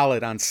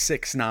solid on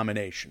 6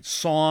 nominations: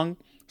 Song,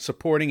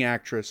 Supporting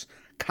Actress,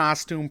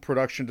 Costume,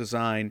 Production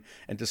Design,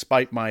 and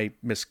despite my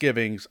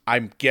misgivings,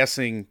 I'm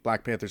guessing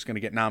Black Panther's going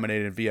to get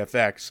nominated in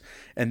VFX,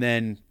 and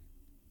then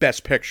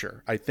Best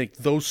Picture. I think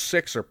those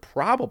 6 are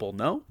probable,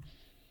 no?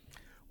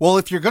 Well,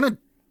 if you're going to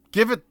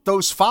give it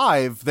those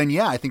 5, then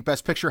yeah, I think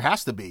Best Picture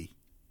has to be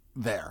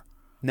there.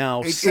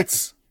 Now,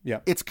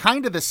 it's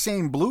kind of the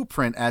same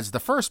blueprint as the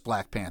first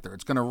Black Panther.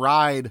 It's going to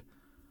ride,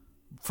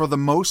 for the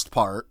most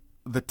part,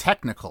 the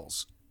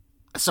technicals.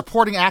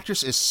 Supporting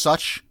Actress is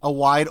such a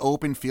wide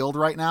open field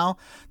right now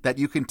that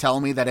you can tell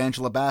me that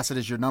Angela Bassett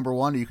is your number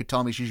 1, or you could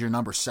tell me she's your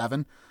number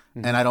 7.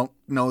 Mm-hmm. And I don't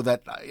know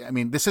that, I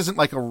mean, this isn't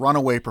like a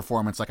runaway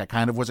performance like I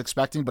kind of was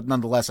expecting, but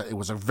nonetheless, it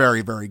was a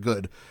very, very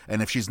good.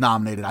 And if she's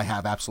nominated, I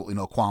have absolutely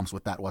no qualms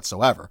with that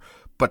whatsoever.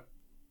 But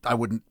I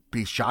wouldn't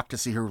be shocked to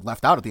see her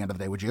left out at the end of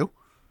the day, would you?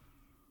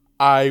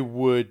 I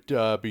would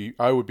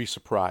be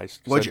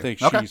surprised. Would you? I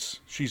think okay.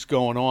 she's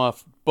going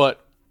off,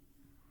 but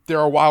there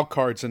are wild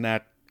cards in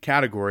that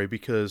category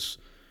because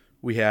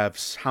we have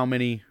how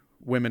many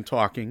women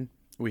talking?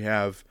 We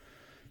have,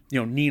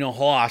 Nina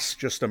Hoss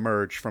just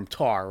emerged from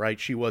Tar, right?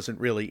 She wasn't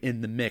really in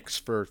the mix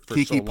for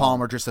Keke so long.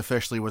 Palmer just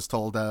officially was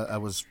told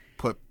was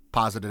put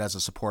posited as a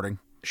supporting.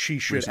 She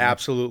should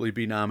absolutely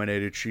be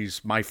nominated.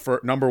 She's my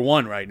number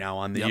 1 right now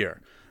on the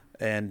year.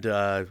 And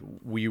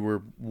we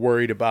were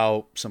worried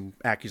about some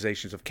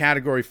accusations of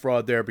category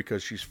fraud there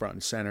because she's front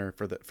and center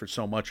for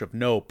so much of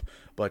Nope,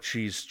 but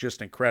she's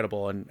just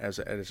incredible. And as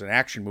an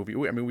action movie,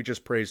 we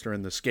just praised her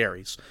in the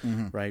Scaries,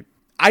 right?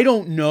 I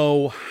don't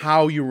know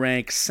how you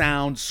rank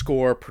sound,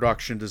 score,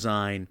 production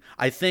design.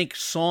 I think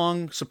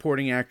Song,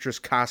 Supporting Actress,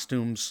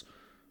 Costumes,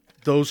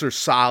 those are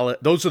solid.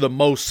 Those are the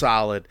most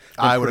solid.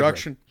 I would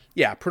agree.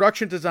 Yeah,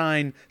 production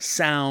design,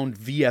 sound,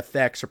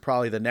 VFX are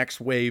probably the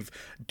next wave.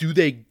 Do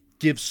they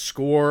give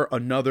score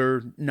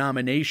another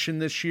nomination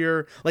this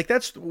year? Like,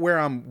 that's where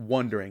I'm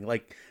wondering.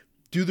 Like,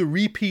 do the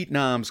repeat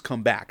noms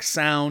come back?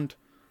 Sound,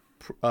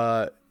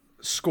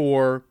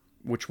 score,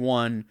 which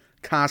one?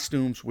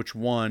 Costumes, which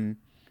one?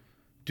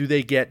 Do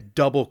they get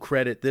double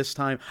credit this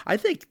time? I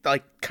think,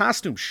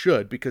 costumes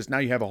should, because now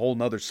you have a whole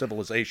nother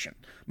civilization.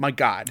 My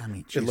God,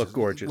 it looked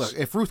gorgeous. Look,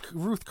 if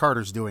Ruth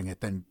Carter's doing it,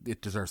 then it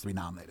deserves to be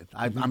nominated.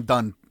 I'm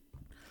done.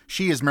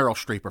 She is Meryl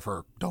Streep of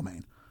her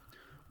domain.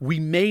 We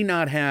may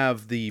not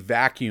have the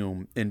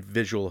vacuum in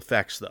visual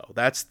effects, though.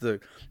 That's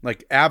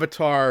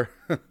Avatar,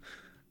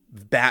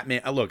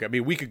 Batman. Look,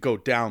 we could go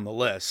down the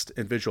list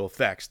in visual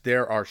effects.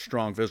 There are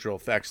strong visual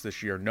effects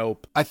this year.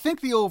 Nope. I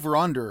think the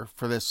over-under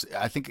for this,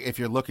 I think if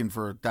you're looking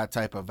for that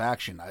type of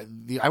action,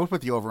 I would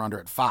put the over-under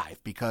at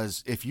 5,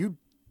 because if you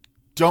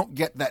don't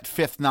get that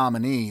 5th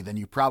nominee, then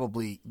you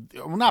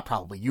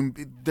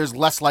there's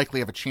less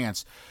likely of a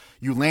chance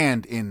you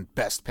land in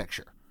Best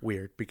Picture.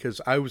 Weird,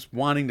 because I was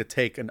wanting to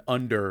take an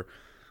under,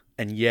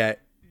 and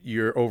yet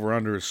your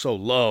over-under is so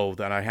low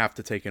that I have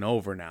to take an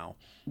over now.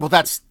 Well,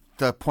 that's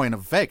the point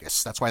of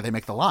Vegas. That's why they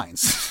make the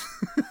lines.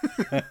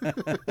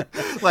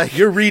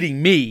 You're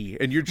reading me,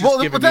 and you're just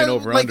giving me an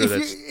over-under.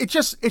 It's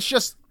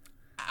just.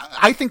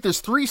 I think there's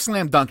 3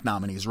 slam dunk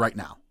nominees right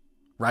now,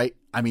 right?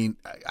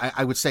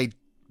 I would say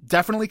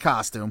definitely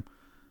costume,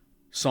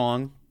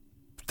 song,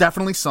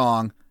 definitely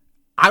song.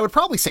 I would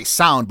probably say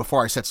sound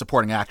before I said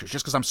supporting actress,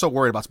 just because I'm so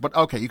worried about. But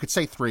okay, you could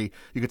say 3,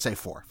 you could say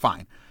 4,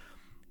 fine.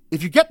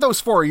 if you get those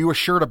four, are you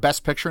assured a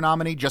Best Picture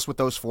nominee just with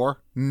those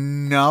four?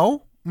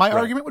 No, my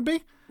argument would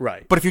be.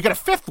 Right. But if you get a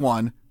fifth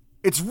one,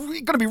 it's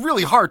going to be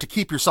really hard to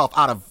keep yourself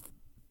out of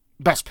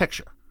Best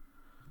Picture.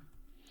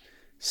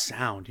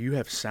 Sound. You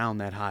have sound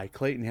that high.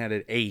 Clayton had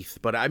it eighth,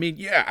 but I mean,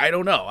 yeah, I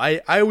don't know.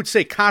 I would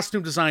say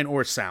costume design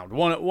or sound.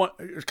 One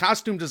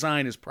costume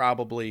design is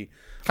probably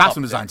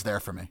costume design's there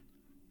for me.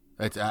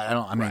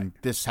 I mean,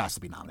 this has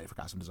to be nominated for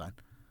costume design.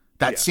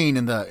 That scene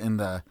in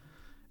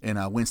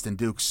Winston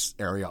Duke's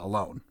area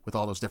alone with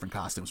all those different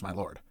costumes, my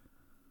lord.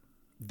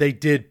 They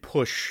did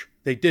push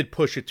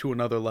it to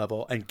another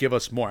level and give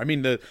us more. I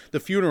mean, the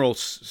funeral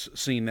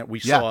scene that we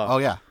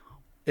saw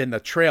in the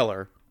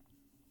trailer,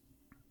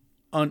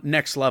 on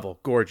next level,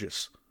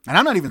 gorgeous. And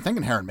I'm not even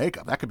thinking hair and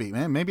makeup. That could be,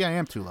 man, maybe I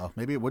am too low.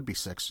 Maybe it would be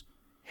 6.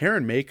 Hair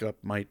and makeup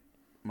might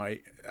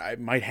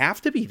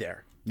have to be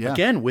there. Yeah.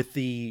 Again, with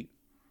the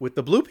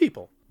blue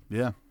people.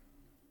 Yeah.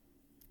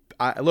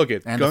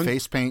 The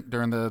face paint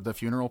during the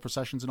funeral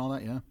processions and all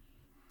that, yeah.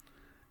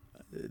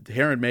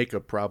 Hair and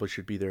makeup probably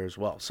should be there as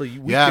well. So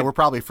we're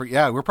probably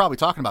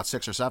talking about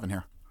 6 or 7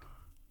 here.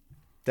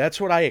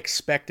 That's what I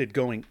expected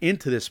going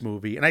into this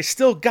movie, and I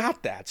still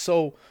got that.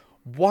 So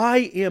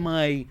why am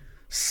I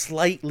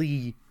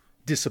slightly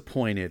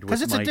disappointed?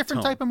 Because it's a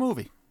different type of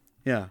movie.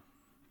 Yeah,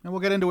 and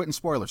we'll get into it in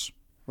spoilers.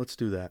 Let's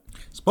do that.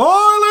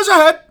 Spoilers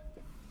ahead.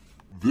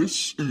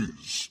 This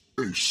is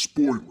a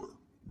spoiler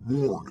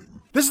warning.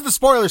 This is the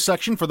spoiler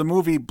section for the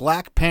movie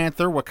Black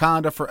Panther: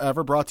 Wakanda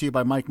Forever, brought to you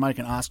by Mike,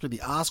 and Oscar, the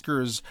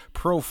Oscars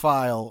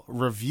profile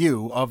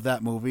review of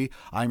that movie.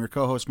 I'm your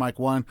co-host, Mike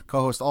One,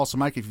 co-host also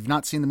Mike. If you've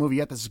not seen the movie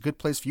yet, this is a good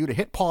place for you to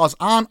hit pause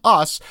on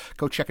us.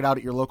 Go check it out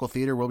at your local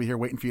theater. We'll be here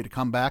waiting for you to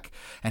come back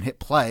and hit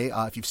play.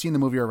 If you've seen the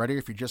movie already,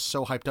 if you're just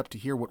so hyped up to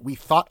hear what we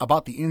thought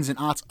about the ins and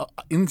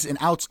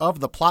outs of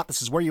the plot,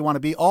 this is where you want to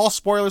be. All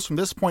spoilers from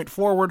this point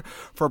forward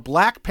for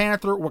Black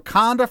Panther: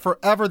 Wakanda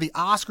Forever, the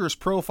Oscars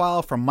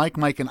profile from Mike,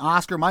 and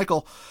Oscar.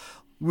 Michael,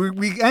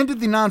 we ended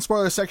the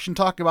non-spoiler section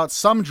talking about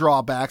some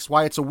drawbacks,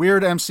 why it's a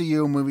weird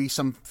MCU movie,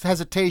 some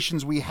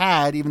hesitations we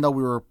had, even though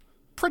we were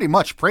pretty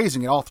much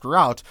praising it all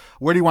throughout.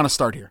 Where do you want to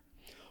start here?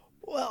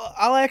 Well,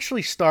 I'll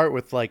actually start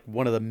with like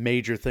one of the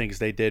major things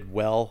they did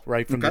well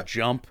right from the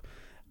jump.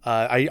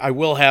 I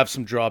will have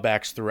some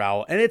drawbacks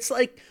throughout, and it's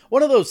like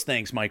one of those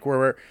things, Mike,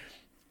 where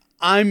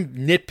I'm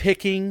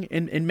nitpicking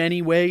in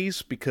many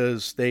ways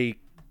because they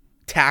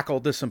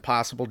tackled this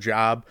impossible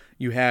job.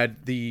 You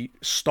had the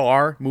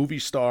movie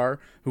star,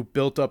 who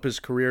built up his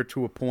career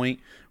to a point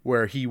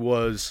where he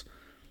was,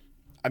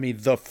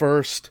 the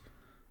first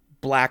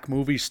black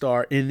movie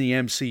star in the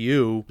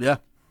MCU. Yeah.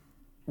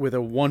 With a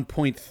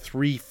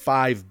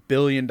 $1.35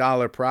 billion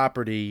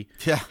property.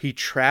 Yeah. He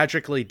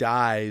tragically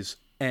dies,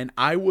 and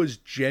I was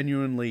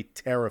genuinely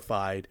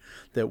terrified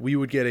that we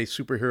would get a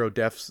superhero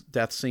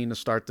death scene to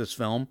start this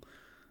film.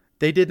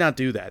 They did not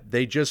do that.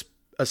 They just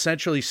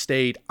essentially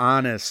stayed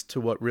honest to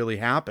what really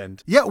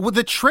happened. Yeah, well,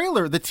 the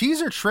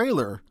teaser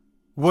trailer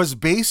was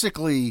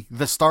basically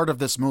the start of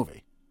this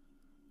movie,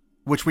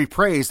 which we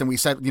praised, and we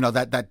said,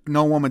 that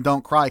No Woman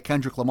Don't Cry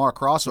Kendrick Lamar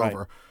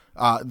crossover.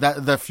 Right.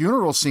 That the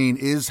funeral scene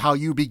is how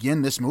you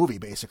begin this movie,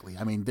 basically.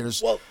 I mean, there's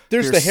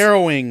the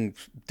harrowing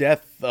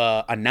death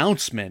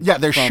announcement. Yeah,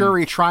 there's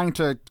Shuri trying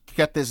to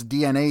get this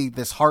DNA,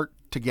 this heart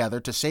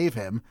together to save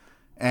him.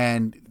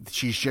 And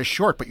she's just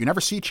short, but you never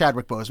see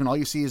Chadwick Boseman. All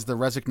you see is the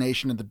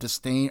resignation and the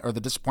disdain or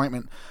the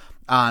disappointment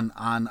on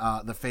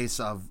the face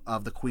of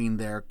the Queen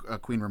there,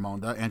 Queen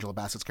Ramonda, Angela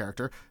Bassett's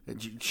character.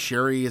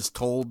 Shuri is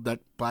told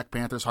that Black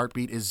Panther's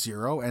heartbeat is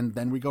 0, and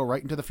then we go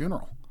right into the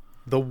funeral.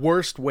 The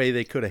worst way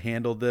they could have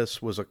handled this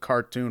was a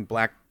cartoon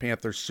Black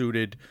Panther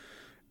suited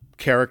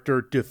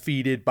character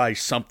defeated by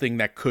something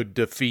that could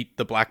defeat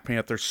the Black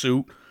Panther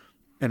suit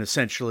and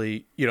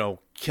essentially,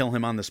 kill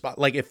him on the spot.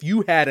 Like, if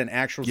you had an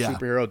actual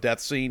superhero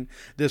death scene,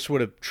 this would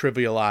have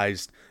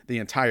trivialized the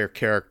entire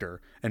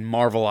character and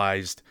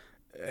marvelized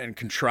and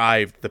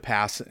contrived the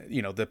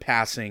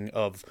passing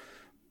of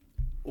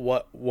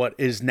what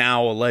is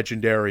now a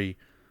legendary,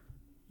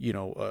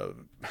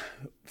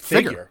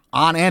 figure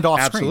on and off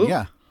Absolutely. Screen.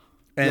 Yeah.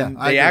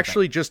 And they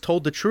actually just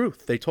told the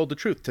truth. They told the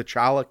truth.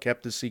 T'Challa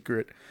kept a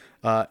secret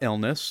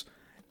illness,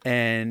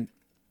 and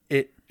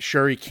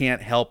Shuri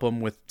can't help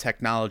him with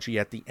technology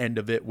at the end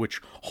of it,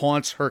 which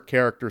haunts her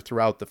character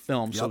throughout the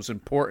film. Yep. So it's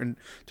important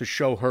to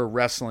show her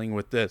wrestling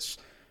with this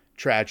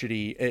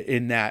tragedy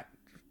in that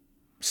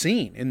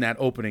scene, in that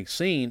opening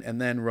scene.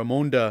 And then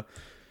Ramonda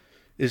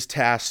is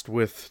tasked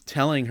with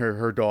telling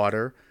her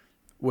daughter,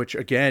 which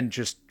again,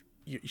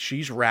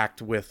 she's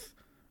racked with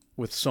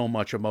so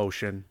much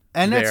emotion.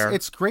 And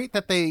it's great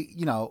that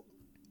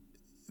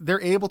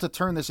they're able to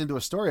turn this into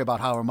a story about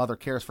how her mother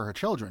cares for her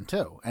children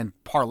too, and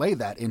parlay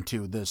that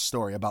into this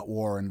story about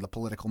war and the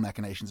political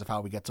machinations of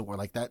how we get to war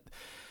like that.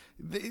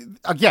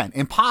 Again,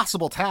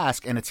 impossible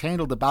task, and it's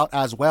handled about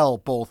as well,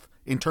 both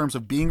in terms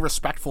of being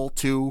respectful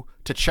to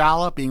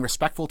T'Challa, being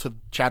respectful to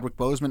Chadwick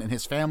Boseman and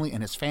his family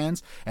and his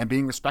fans, and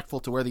being respectful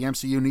to where the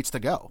MCU needs to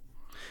go.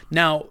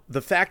 Now,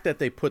 the fact that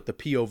they put the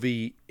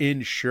POV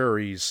in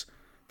Shuri's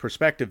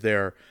perspective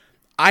there,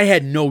 I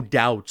had no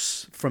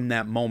doubts from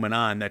that moment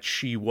on that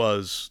she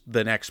was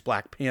the next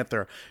Black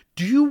Panther.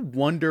 Do you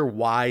wonder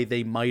why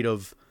they might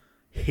have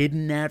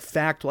hidden that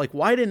fact? Like,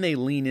 why didn't they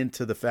lean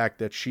into the fact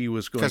that she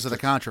was going because of the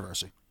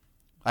controversy?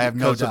 I have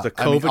no doubt. Because of the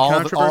COVID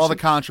controversy? All the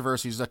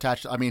controversies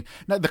attached. I mean,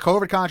 the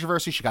COVID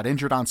controversy, she got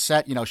injured on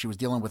set. You know, she was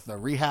dealing with the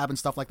rehab and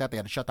stuff like that. They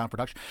had to shut down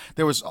production.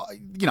 There was,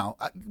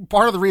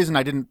 part of the reason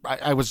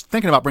I was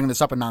thinking about bringing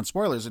this up in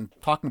non-spoilers and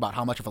talking about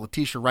how much of a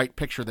Letitia Wright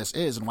picture this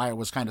is and why I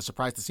was kind of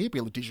surprised to see it be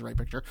a Letitia Wright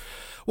picture.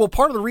 Well,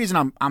 part of the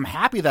reason I'm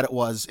happy that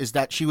it is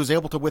that she was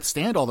able to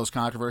withstand all those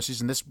controversies,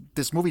 and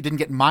this movie didn't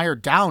get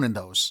mired down in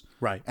those.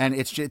 Right. And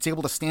it's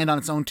able to stand on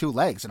its own two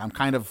legs. And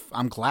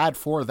I'm glad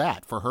for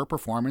that, for her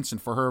performance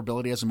and for her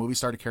ability as a movie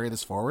star to carry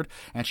this forward.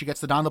 And she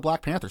gets to don the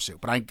Black Panther suit.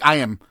 But I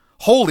am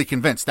wholly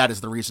convinced that is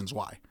the reasons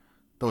why.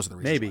 Those are the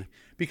reasons. Maybe. Why.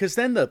 Because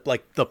then the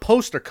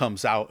poster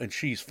comes out and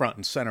she's front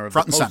and center of the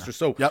poster. Center.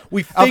 So yep.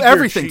 we of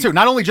everything too.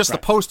 Not only just right.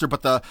 the poster,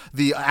 but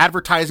the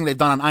advertising they've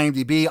done on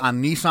IMDb,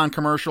 on Nissan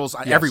commercials,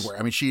 everywhere.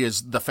 I mean, she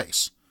is the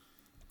face.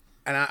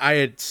 And I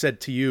had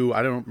said to you,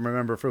 I don't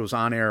remember if it was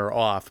on air or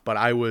off, but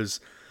I was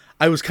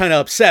kind of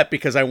upset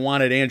because I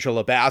wanted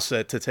Angela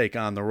Bassett to take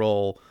on the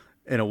role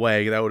in a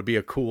way that would be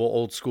a cool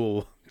old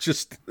school,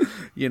 just,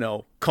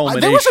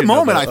 culmination. There was a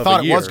moment I of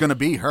thought a it was going to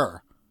be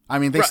her. I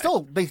mean,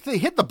 they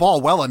hit the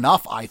ball well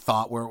enough, I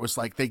thought, where it was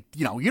like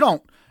you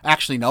don't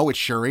actually know it's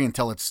Shuri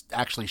until it's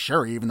actually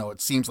Shuri, even though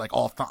it seems like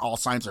all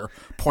signs are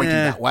pointing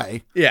that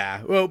way.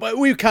 Yeah, well, but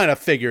we kind of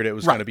figured it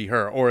was going to be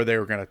her, or they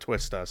were going to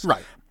twist us.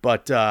 Right.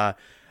 But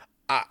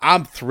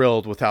I'm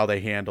thrilled with how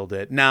they handled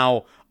it.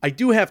 Now, I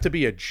do have to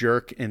be a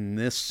jerk in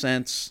this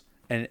sense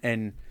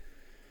and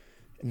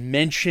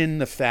mention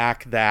the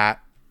fact that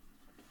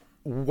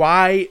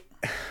why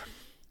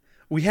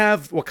we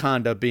have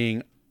Wakanda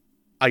being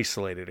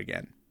isolated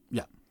again.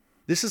 Yeah.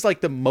 This is like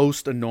the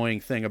most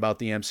annoying thing about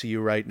the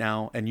MCU right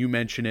now, and you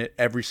mention it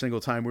every single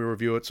time we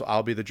review it, so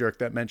I'll be the jerk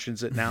that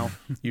mentions it now.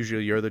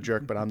 Usually you're the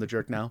jerk, but I'm the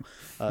jerk now.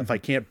 If I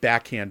can't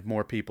backhand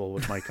more people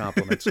with my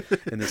compliments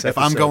in this episode. If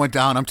I'm going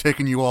down, I'm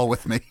taking you all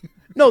with me.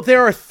 No,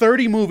 there are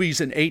 30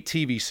 movies and 8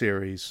 TV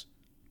series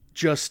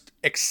just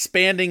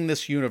expanding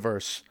this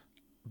universe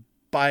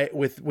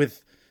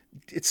with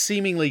it's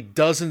seemingly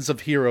dozens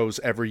of heroes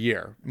every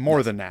year,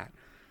 more than that.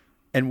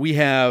 And we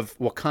have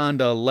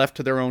Wakanda left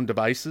to their own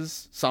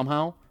devices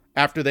somehow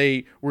after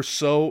they were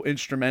so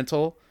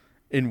instrumental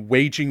in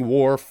waging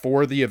war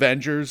for the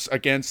Avengers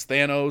against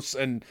Thanos.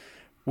 And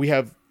we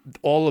have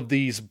all of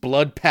these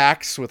blood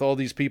pacts with all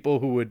these people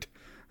who would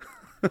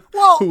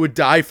who would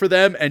die for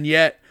them. And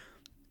yet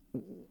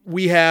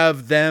we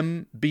have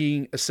them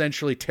being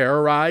essentially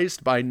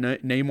terrorized by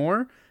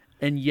Namor.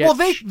 And yet,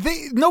 well,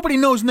 nobody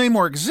knows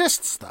Namor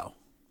exists, though.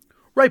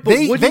 Right,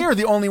 but they are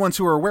the only ones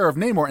who are aware of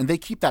Namor, and they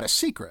keep that a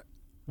secret.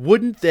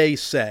 Wouldn't they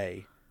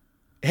say,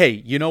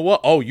 hey, you know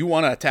what? Oh, you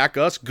want to attack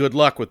us? Good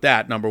luck with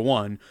that, number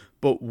one.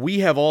 But we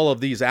have all of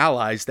these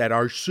allies that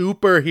are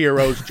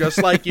superheroes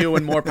just like you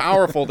and more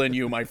powerful than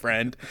you, my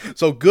friend.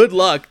 So good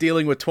luck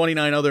dealing with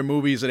 29 other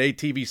movies and 8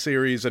 TV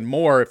series and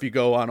more if you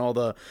go on all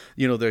the,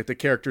 the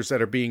characters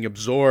that are being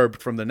absorbed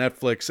from the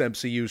Netflix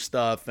MCU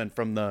stuff and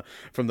from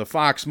the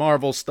Fox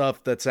Marvel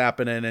stuff that's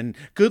happening. And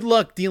good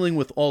luck dealing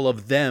with all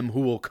of them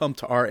who will come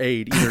to our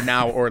aid either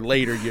now or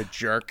later, you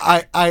jerk.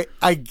 I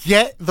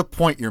get the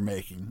point you're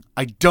making.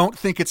 I don't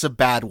think it's a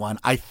bad one.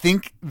 I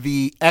think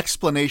the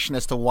explanation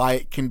as to why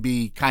it can be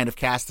kind of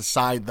cast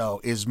aside,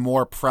 though, is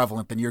more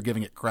prevalent than you're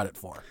giving it credit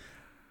for.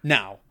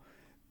 Now,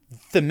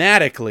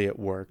 thematically it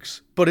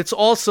works, but it's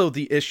also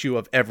the issue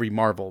of every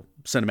Marvel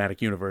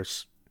Cinematic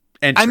Universe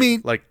entry. I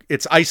mean, like,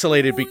 it's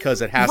isolated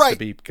because it has to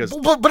be. Because,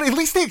 but at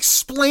least they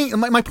explain.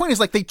 My point is,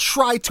 like, they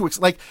try to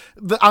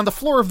on the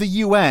floor of the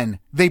UN,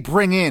 they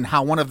bring in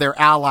how one of their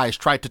allies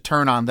tried to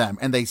turn on them,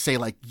 and they say,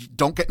 like,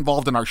 don't get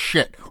involved in our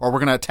shit, or we're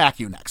going to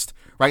attack you next.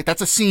 Right?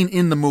 That's a scene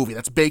in the movie.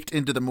 That's baked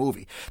into the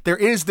movie.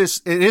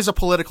 It is a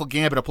political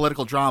gambit, a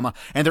political drama,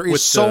 and there is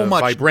with so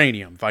much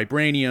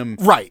vibranium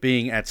right.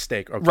 being at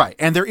stake. Okay. Right.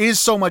 And there is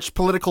so much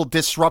political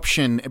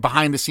disruption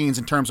behind the scenes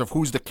in terms of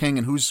who's the king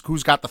and who's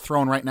got the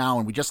throne right now.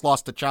 And we just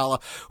lost T'Challa,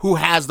 who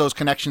has those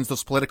connections,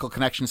 those political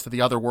connections to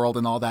the other world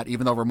and all that,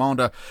 even though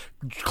Ramonda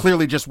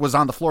clearly just was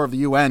on the floor of the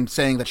UN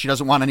saying that she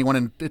doesn't want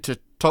anyone to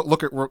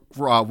look at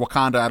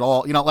Wakanda at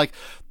all. Like,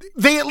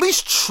 they at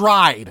least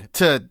tried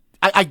to.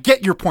 I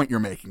get your point you're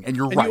making, and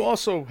you're right. And you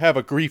also have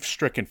a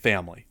grief-stricken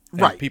family.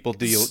 Right. People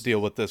deal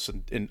with this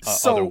in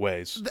other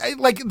ways.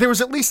 Like, there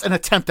was at least an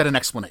attempt at an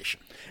explanation.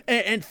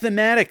 And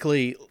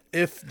thematically,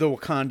 if the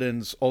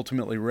Wakandans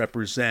ultimately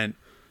represent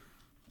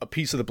a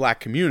piece of the black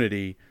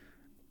community,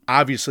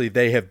 obviously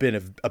they have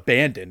been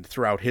abandoned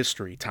throughout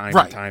history, time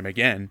and time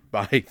again,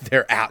 by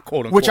their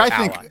quote-unquote which I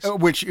allies. think,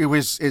 which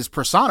is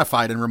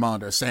personified in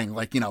Ramonda, saying,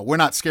 like, we're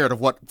not scared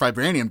of what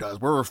vibranium does.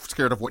 We're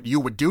scared of what you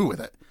would do with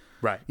it.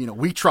 Right.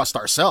 We trust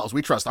ourselves.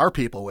 We trust our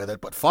people with it,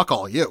 but fuck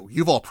all you.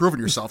 You've all proven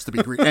yourselves to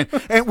be Greek.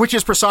 and which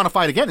is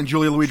personified again in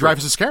Julia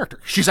Louis-Dreyfus'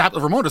 character.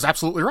 Ramonda's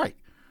absolutely right.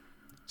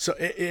 So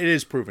it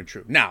is proven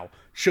true. Now,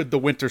 should the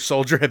Winter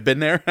Soldier have been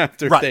there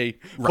after Right, they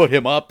right. put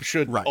him up?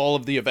 Should Right. all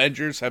of the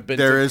Avengers have been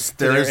There to is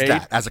their aid?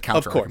 that as a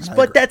counter Of course. argument, I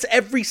But agree. that's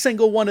every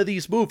single one of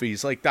these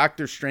movies. Like,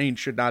 Doctor Strange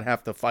should not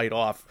have to fight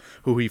off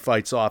who he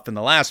fights off in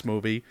the last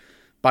movie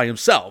by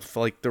himself.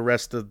 Like, the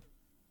rest of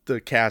the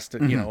cast,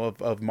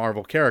 of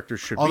Marvel characters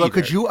should Although, be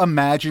there. could you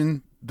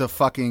imagine the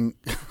fucking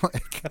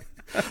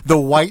the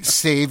white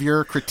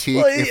savior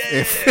critique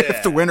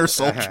if the Winter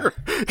Soldier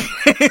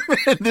came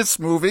in this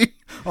movie?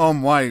 Oh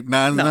my,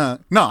 no,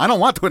 I don't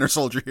want the Winter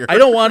Soldier here. I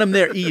don't want him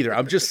there either.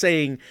 I'm just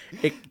saying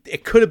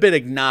it could have been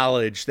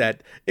acknowledged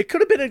that it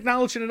could have been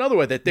acknowledged in another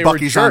way that they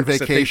Bucky's were on jerks,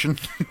 vacation.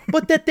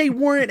 but that they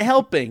weren't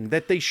helping,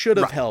 that they should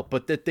have helped,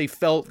 but that they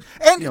felt.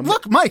 And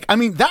look, Mike, I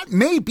mean, that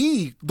may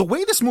be the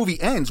way this movie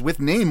ends with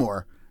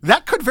Namor.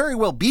 That could very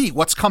well be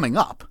what's coming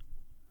up.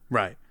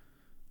 Right.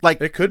 Like,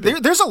 It could be.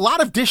 There's a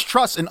lot of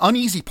distrust and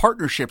uneasy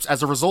partnerships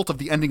as a result of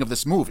the ending of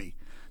this movie.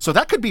 So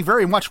that could be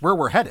very much where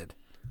we're headed.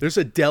 There's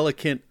a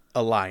delicate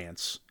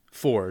alliance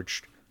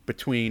forged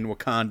between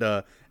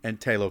Wakanda and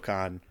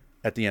Talokan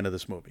at the end of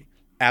this movie.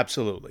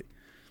 Absolutely.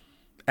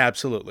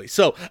 Absolutely.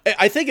 So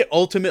I think it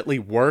ultimately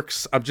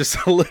works. I'm just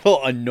a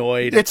little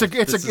annoyed. It's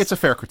a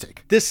fair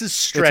critique. This is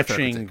fair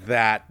stretching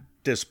that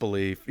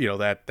disbelief,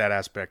 that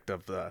aspect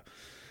of the,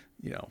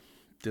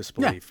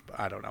 disbelief.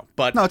 I don't know.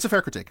 But No, it's a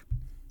fair critique.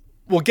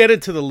 we'll get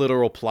into the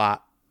literal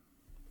plot,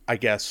 I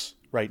guess,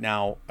 right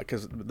now,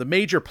 because the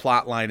major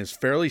plot line is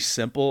fairly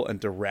simple and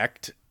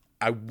direct.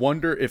 I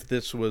wonder if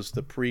this was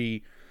the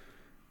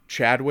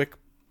pre-Chadwick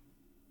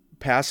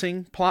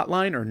passing plot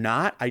line or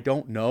not. I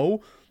don't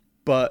know.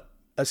 But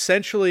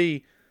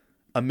essentially,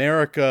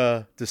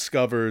 America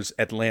discovers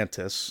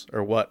Atlantis,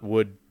 or what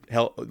would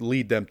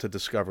lead them to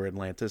discover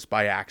Atlantis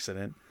by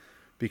accident,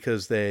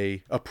 because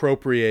they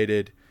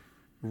appropriated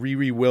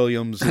Riri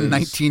Williams'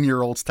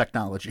 19-year-old's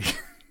technology.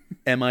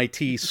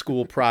 MIT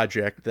school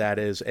project that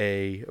is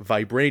a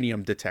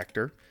vibranium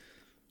detector.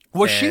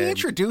 Was she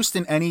introduced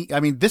in any? I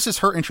mean, this is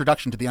her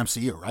introduction to the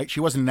MCU, right? She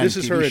wasn't in any This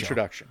is TV her show,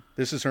 introduction.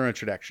 This is her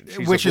introduction.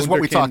 She's which a is what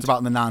we wunderkind- talked about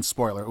in the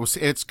non-spoiler.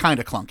 It's kind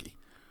of clunky.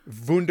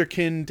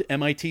 Wunderkind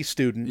MIT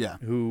student Yeah.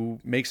 who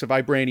makes a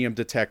vibranium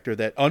detector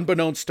that,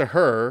 unbeknownst to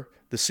her,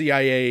 the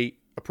CIA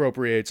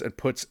appropriates and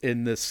puts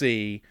in the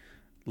sea.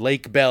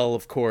 Lake Bell,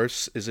 of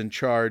course, is in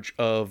charge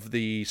of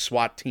the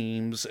SWAT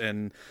teams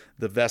and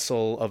the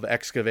vessel of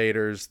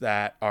excavators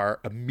that are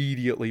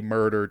immediately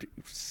murdered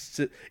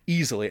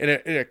easily. And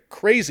a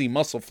crazy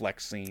muscle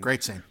flex scene.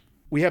 Great scene.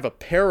 We have a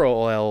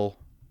parallel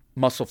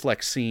muscle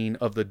flex scene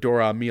of the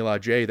Dora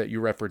Milaje that you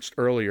referenced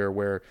earlier,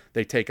 where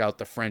they take out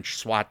the French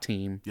SWAT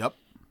team. Yep.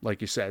 Like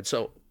you said.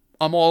 So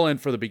I'm all in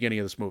for the beginning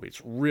of this movie.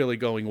 It's really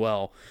going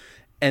well.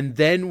 And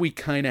then we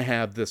kind of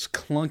have this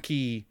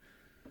clunky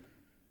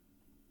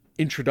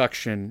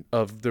introduction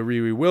of the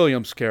Riri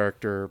Williams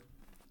character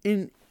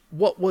in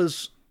what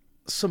was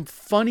some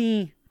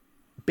funny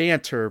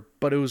banter,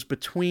 but it was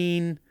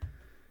between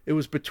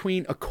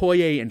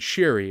Okoye and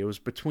Shiri. It was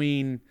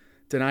between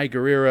Denai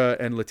Guerrera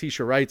and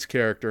Letitia Wright's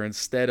character,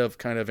 instead of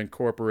kind of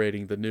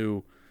incorporating the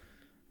new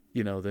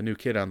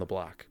kid on the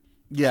block.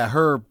 Yeah,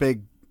 her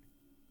big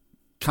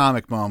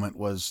comic moment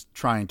was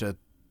trying to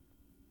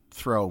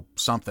throw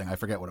something, I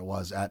forget what it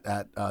was, at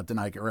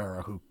Denai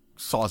Guerrera, who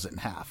saws it in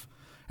half.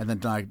 And then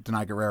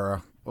Denai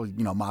Guerrera,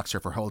 mocks her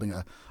for holding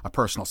a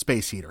personal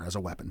space heater as a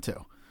weapon,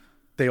 too.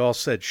 They all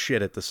said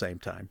shit at the same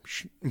time.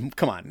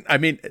 Come on. I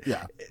mean,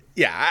 Yeah.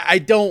 I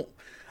don't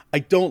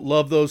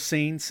love those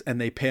scenes, and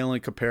they pale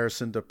in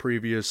comparison to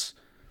previous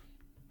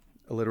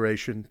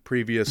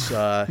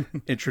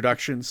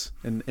introductions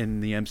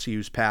in the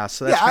MCU's past.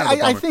 So that's kind of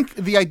a I bummer. think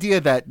the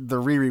idea that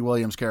the Riri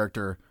Williams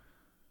character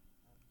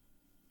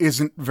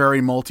isn't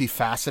very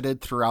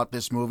multifaceted throughout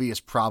this movie is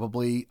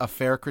probably a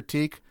fair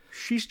critique.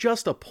 She's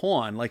just a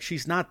pawn. Like,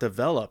 she's not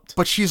developed.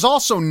 But she's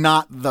also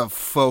not the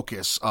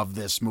focus of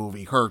this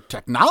movie. Her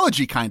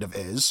technology kind of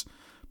is,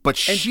 but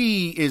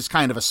she is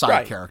kind of a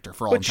side character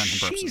for all intents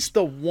and But purposes. she's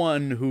the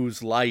one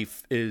whose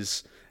life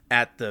is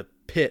at the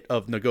pit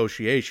of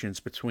negotiations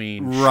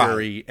between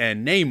Shuri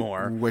and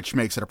Namor. Which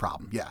makes it a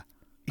problem. Yeah,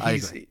 I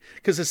agree.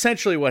 Because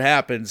essentially what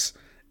happens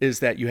is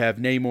that you have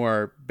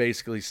Namor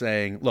basically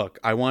saying, look,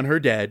 I want her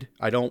dead.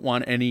 I don't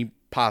want any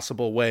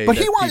possible way. But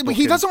that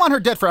he doesn't want her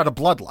dead for out of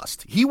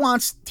bloodlust. He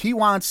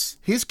wants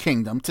his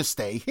kingdom to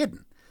stay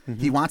hidden.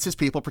 Mm-hmm. He wants his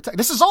people protected.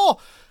 This is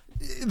all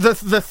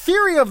the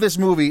theory of this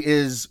movie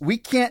is we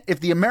can't, if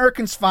the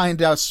Americans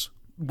find us,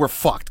 we're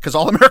fucked, because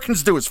all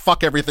Americans do is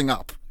fuck everything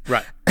up.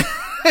 Right.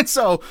 And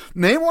so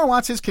Namor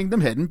wants his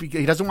kingdom hidden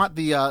because he doesn't want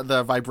the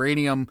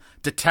vibranium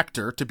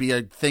detector to be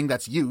a thing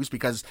that's used,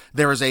 because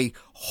there is a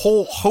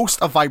whole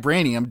host of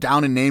vibranium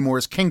down in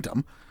Namor's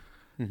kingdom.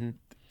 Mm-hmm.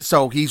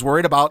 So he's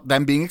worried about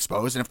them being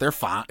exposed, and if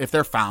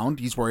they're found,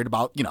 he's worried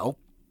about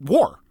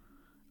war.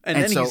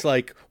 And then he's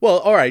like, well,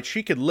 all right,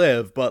 she could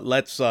live, but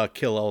let's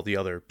kill all the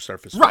other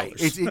surface right,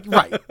 dwellers.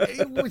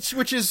 right,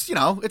 which is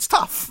it's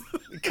tough,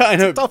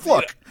 kind of tough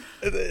look.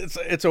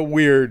 It's a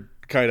weird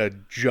kind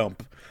of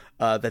jump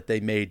that they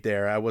made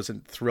there. I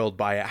wasn't thrilled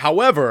by it.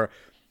 However,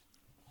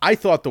 I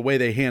thought the way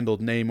they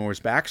handled Namor's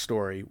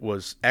backstory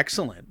was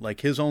excellent. Like,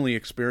 his only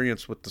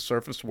experience with the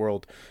surface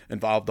world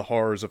involved the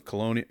horrors of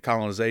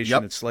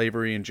colonization and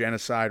slavery and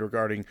genocide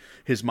regarding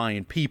his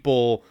Mayan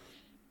people.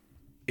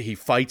 He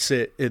fights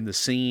it in the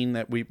scene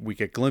that we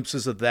get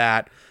glimpses of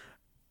that.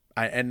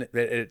 And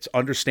it's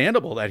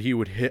understandable that he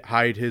would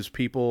hide his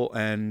people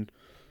and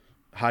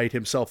hide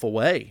himself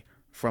away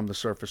from the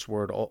surface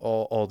world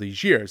all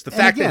these years. The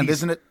fact again,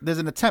 that there's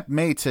an attempt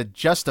made to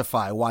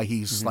justify why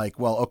he's like,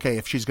 well, okay,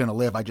 if she's going to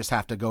live, I just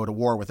have to go to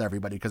war with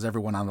everybody because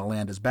everyone on the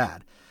land is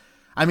bad.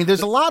 I mean,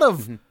 there's a lot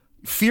of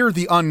fear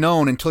the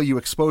unknown until you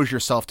expose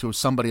yourself to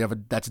somebody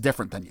that's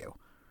different than you.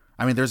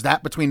 I mean, there's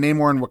that between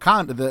Namor and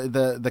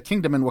Wakanda, the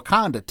kingdom in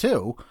Wakanda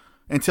too,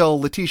 until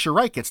Letitia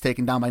Wright gets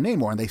taken down by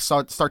Namor and they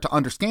start to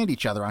understand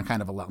each other on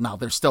kind of a level. Now,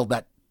 there's still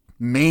that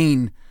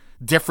main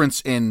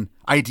difference in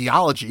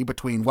ideology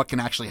between what can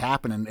actually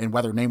happen and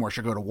whether Namor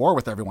should go to war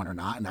with everyone or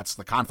not, and that's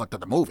the conflict of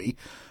the movie.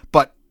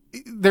 But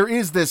there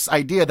is this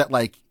idea that,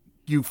 like,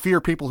 you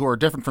fear people who are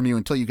different from you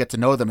until you get to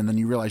know them, and then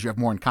you realize you have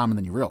more in common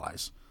than you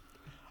realize.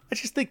 I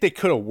just think they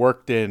could have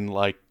worked in,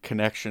 like,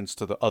 connections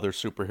to the other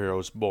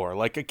superheroes more.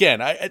 Like, again,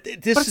 but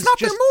it's not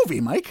their movie,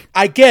 Mike.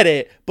 I get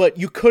it, but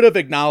you could have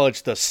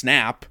acknowledged the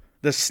snap.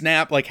 The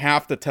snap, like,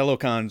 half the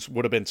Telocons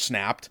would have been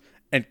snapped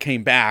and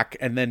came back,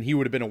 and then he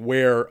would have been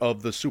aware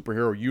of the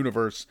superhero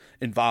universe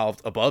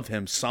involved above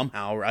him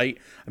somehow, right?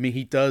 I mean,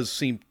 he does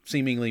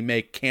seemingly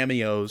make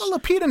cameos. Well,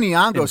 Lupita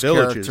Nyong'o's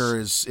character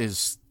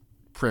is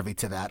privy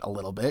to that a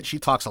little bit. She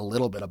talks a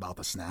little bit about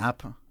the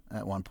snap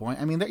at one point.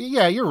 I mean,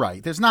 yeah, you're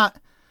right. There's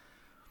not...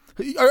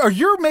 Are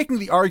you making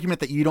the argument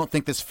that you don't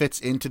think this fits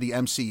into the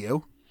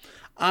MCU?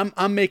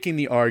 I'm making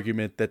the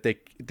argument that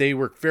they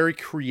were very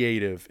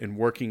creative in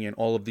working in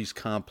all of these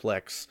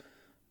complex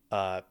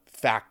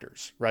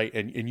factors, right?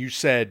 And you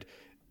said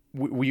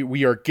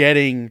we are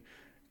getting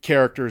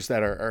characters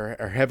that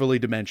are heavily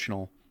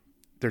dimensional.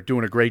 They're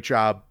doing a great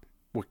job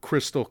with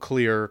crystal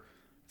clear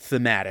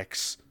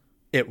thematics.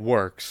 It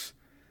works.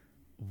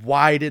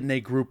 Why didn't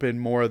they group in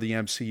more of the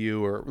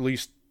MCU, or at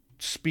least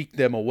speak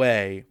them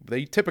away?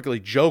 They typically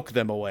joke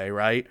them away,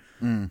 right?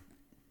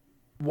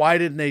 Why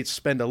didn't they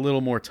spend a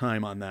little more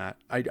time on that?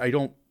 I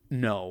don't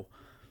know.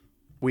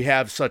 We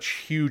have such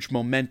huge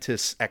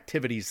momentous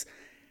activities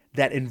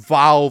that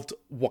involved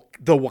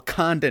the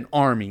Wakandan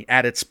army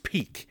at its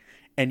peak,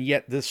 and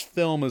yet this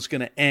film is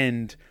going to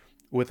end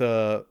with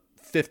a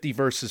 50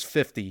 versus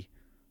 50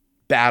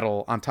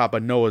 battle on top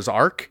of Noah's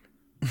Ark.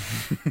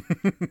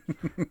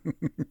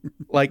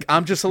 Like,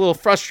 I'm just a little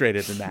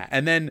frustrated in that.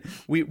 And then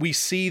we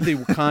see the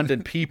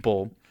Wakandan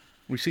people.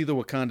 We see the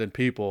Wakandan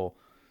people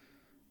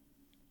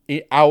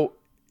out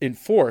in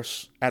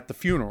force at the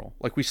funeral.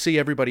 Like, we see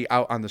everybody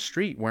out on the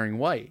street wearing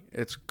white.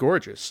 It's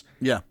gorgeous.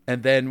 Yeah.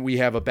 And then we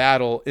have a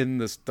battle in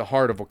the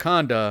heart of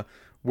Wakanda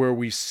where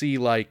we see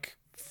like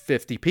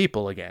 50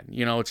 people again.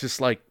 You know, it's just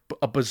like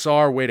a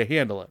bizarre way to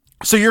handle it.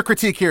 So your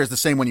critique here is the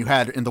same one you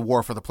had in the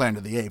War for the Planet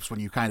of the Apes, when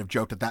you kind of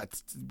joked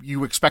that you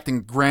were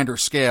expecting grander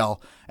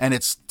scale, and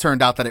it's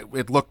turned out that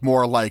it looked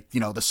more like, you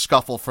know, the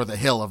scuffle for the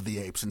hill of the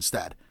apes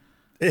instead.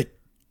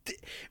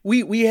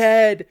 We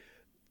had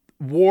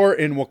war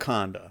in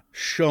Wakanda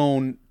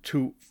shown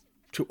to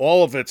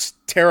all of its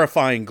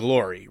terrifying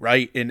glory,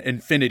 right? In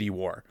Infinity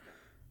War.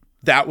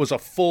 That was a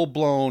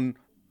full-blown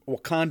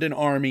Wakandan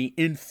army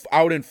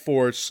out in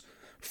force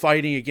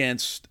fighting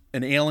against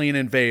an alien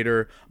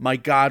invader. My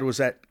God, was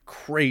that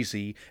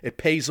crazy. It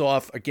pays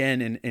off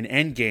again in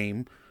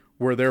Endgame,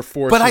 where their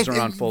forces are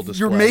on full display.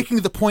 You're making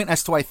the point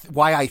as to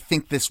why I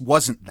think this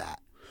wasn't that.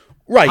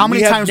 Right. How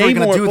many times are we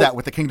going to do that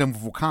with the Kingdom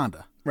of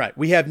Wakanda? Right.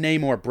 We have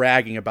Namor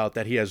bragging about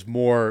that he has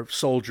more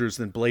soldiers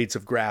than blades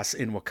of grass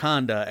in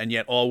Wakanda, and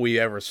yet all we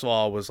ever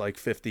saw was like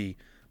 50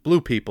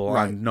 blue people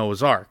on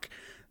Noah's Ark.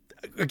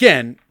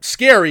 Again,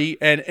 scary,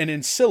 and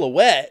in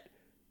silhouette,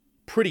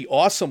 pretty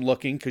awesome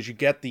looking, because you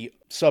get the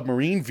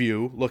submarine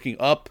view looking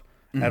up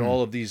at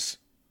all of these,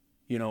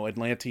 you know,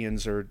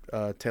 Atlanteans or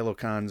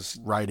Telocons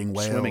riding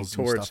whales swimming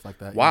towards. And stuff like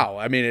that. Wow.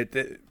 I mean,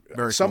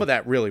 some cool. of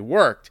that really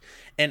worked.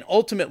 And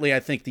ultimately, I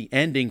think the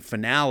ending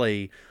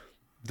finale,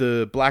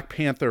 the Black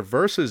Panther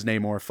versus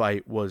Namor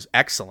fight, was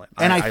excellent.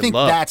 And I think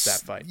loved that's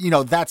that fight. You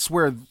know, that's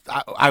where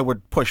I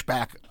would push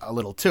back a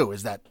little too,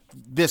 is that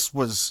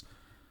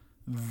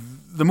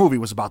the movie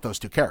was about those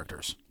two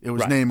characters. It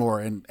was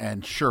Namor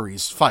and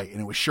Shuri's fight,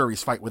 and it was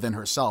Shuri's fight within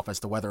herself as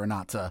to whether or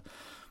not to,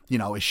 you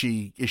know, is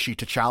she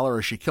T'Challa or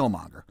is she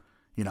Killmonger?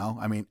 You know,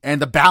 I mean,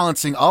 and the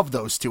balancing of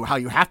those two, how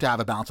you have to have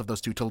a balance of those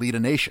two to lead a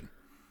nation.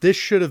 This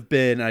should have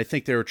been, I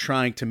think they were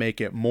trying to make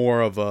it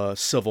more of a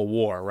Civil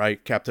War,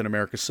 right? Captain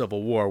America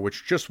Civil War,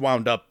 which just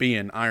wound up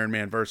being Iron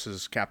Man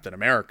versus Captain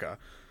America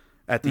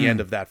at the end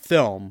of that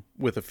film,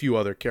 with a few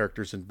other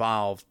characters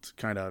involved,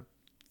 kind of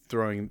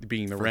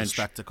being the wrench,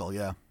 spectacle,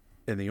 yeah,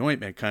 in the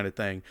ointment kind of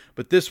thing.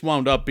 But this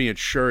wound up being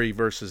Shuri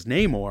versus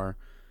Namor,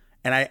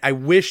 and I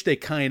wish they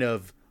kind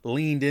of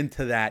leaned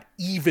into that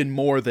even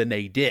more than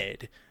they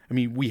did. I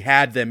mean, we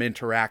had them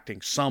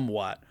interacting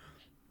somewhat,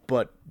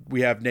 but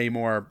we have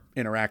Namor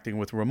interacting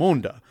with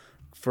Ramonda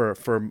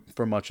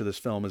for much of this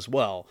film as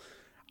well.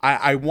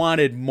 I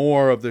wanted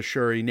more of the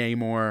Shuri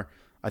Namor.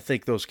 I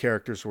think those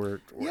characters were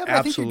yeah, but absolutely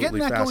I think you're getting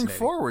that going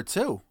forward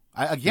too.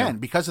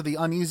 Because of the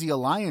uneasy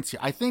alliance here,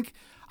 I think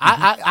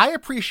I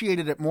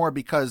appreciated it more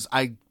because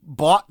I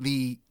bought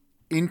the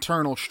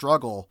internal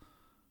struggle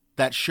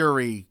that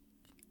Shuri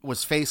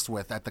was faced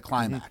with at the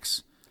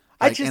climax.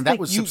 I just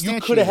think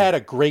you could have had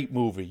a great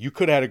movie. You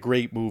could have had a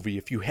great movie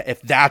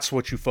if that's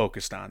what you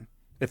focused on.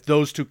 If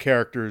those two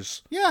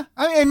characters, yeah,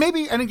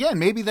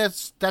 maybe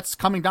that's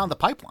coming down the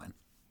pipeline.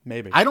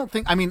 Maybe I don't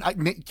think. I mean,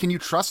 can you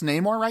trust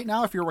Namor right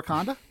now if you're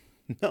Wakanda?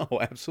 No,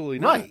 absolutely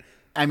not. Right.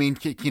 I mean,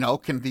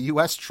 can the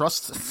U.S.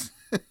 trust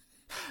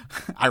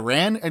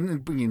Iran?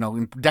 And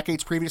in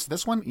decades previous to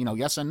this one,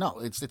 yes and no.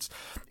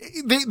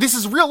 This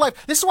is real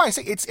life. This is why I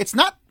say it's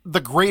not the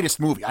greatest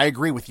movie. I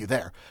agree with you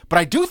there, but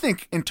I do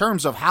think in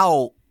terms of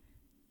how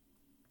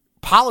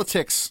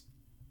politics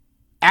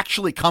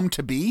actually come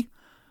to be,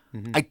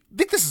 I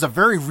think this is a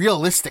very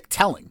realistic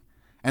telling.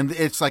 And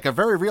it's like a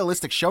very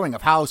realistic showing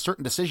of how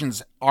certain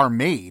decisions are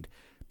made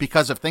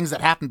because of things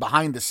that happen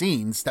behind the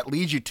scenes that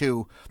lead you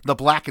to the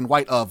black and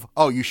white of,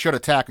 oh, you should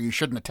attack or you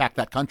shouldn't attack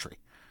that country.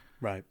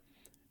 Right.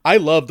 I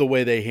love the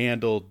way they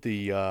handled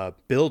the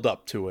build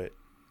up to it,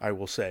 I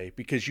will say,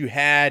 because you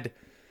had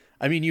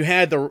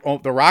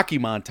the Rocky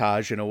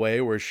montage in a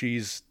way where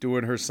she's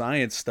doing her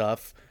science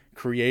stuff,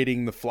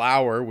 creating the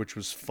flower, which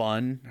was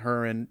fun.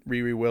 Her and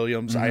Riri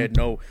Williams. I had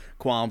no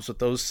qualms with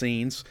those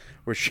scenes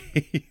where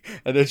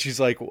and then she's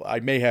like, I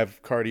may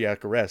have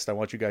cardiac arrest. I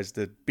want you guys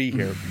to be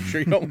here. You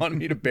sure you don't want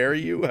me to bury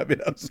you? I mean,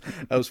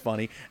 that was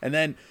funny. And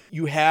then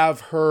you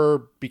have her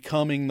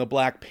becoming the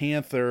Black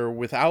Panther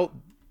without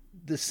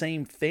the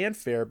same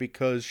fanfare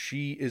because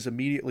she is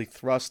immediately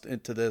thrust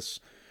into this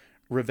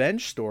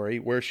revenge story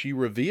where she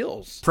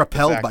reveals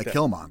propelled by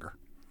Killmonger.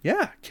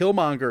 Yeah,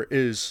 Killmonger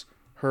is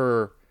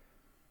her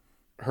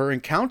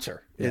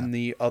encounter in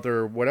the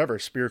other whatever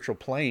spiritual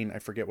plane. I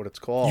forget what it's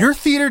called. Your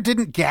theater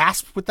didn't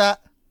gasp with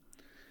that?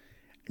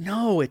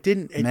 No, it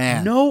didn't.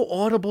 No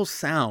audible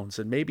sounds,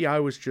 and maybe I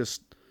was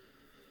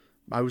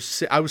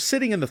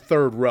sitting in the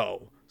third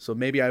row, so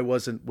maybe I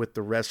wasn't with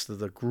the rest of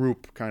the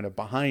group kind of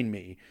behind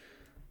me.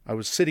 I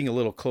was sitting a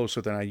little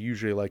closer than I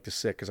usually like to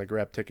sit because I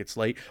grabbed tickets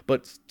late,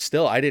 but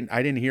still, I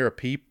didn't hear a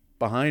peep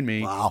behind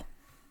me. Wow.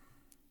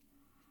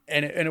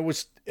 And it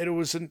was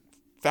a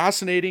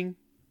fascinating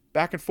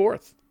back and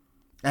forth.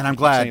 And I'm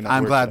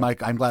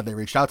glad they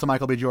reached out to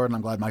Michael B. Jordan.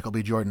 I'm glad Michael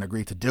B. Jordan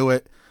agreed to do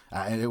it.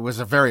 It was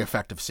a very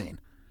effective scene.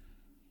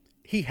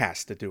 He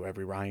has to do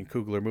every Ryan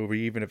Coogler movie,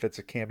 even if it's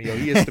a cameo.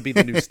 He has to be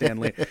the new Stan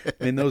Lee.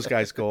 I mean, those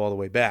guys go all the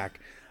way back.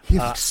 He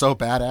looks so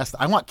badass.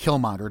 I want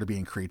Killmonger to be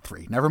in Creed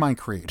 3. Never mind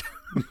Creed.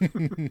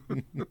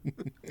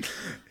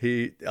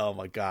 Oh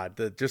my God,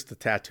 just the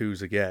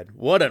tattoos again.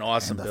 What an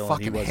awesome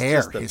villain he was.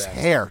 His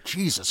hair.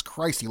 Jesus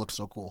Christ, he looks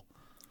so cool.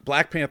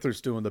 Black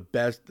Panther's doing the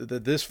best.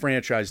 This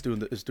franchise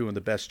is doing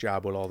the best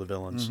job with all the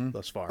villains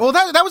thus far. Well,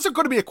 that was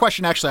going to be a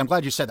question. Actually, I'm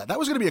glad you said that. That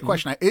was going to be a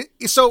question.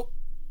 So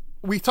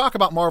we talk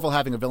about Marvel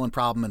having a villain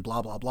problem and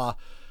blah blah blah.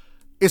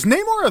 Is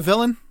Namor a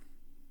villain?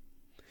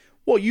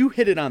 Well, you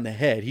hit it on the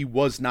head. He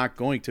was not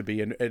going to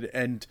be,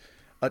 and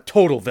a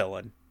total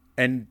villain.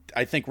 And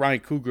I think Ryan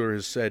Coogler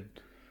has said,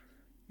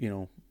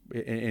 in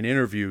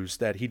interviews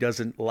that he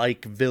doesn't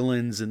like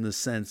villains in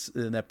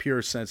that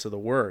pure sense of the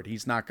word.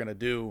 He's not going to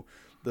do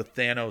the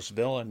Thanos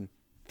villain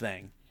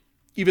thing,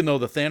 even though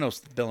the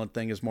Thanos villain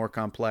thing is more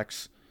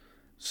complex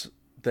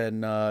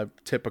than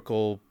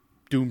typical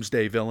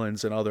Doomsday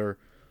villains and other.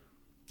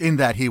 In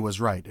that he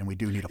was right, and we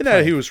do need a. In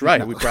that he was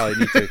right, no. We probably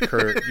need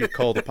to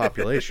cull the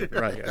population.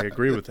 Right, I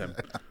agree with him.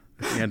 At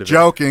the end of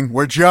joking,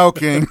 we're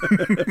joking.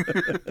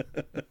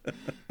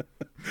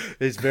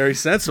 It's very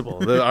sensible.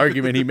 The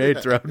argument he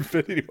made throughout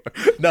Infinity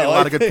War. No, a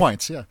lot of good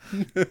points. Yeah,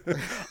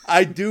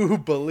 I do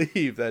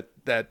believe that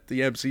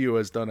the MCU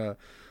has done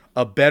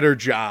a better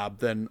job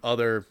than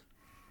other,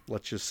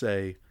 let's just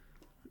say,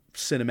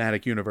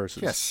 cinematic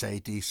universes. Just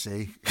say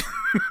DC.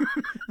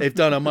 They've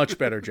done a much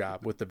better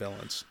job with the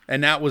villains.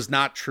 And that was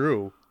not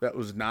true. That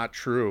was not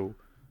true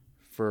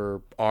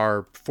for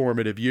our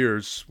formative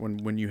years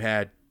when you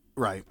had,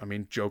 right, I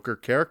mean, Joker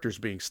characters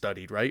being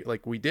studied, right?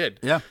 Like we did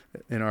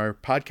in our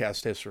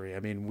podcast history. I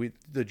mean,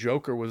 the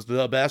Joker was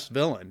the best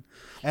villain.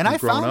 And I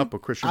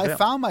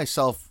found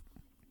myself,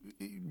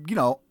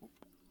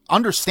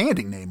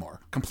 understanding Namor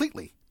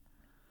completely.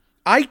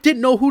 I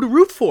didn't know who to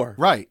root for.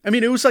 Right. I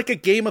mean, it was like a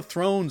Game of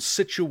Thrones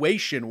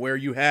situation where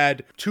you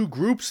had two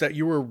groups that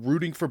you were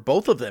rooting for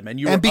both of them,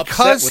 and you were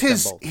because upset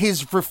with them both.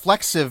 His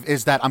reflexive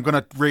is that I'm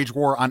going to rage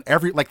war on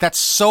that's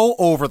so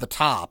over the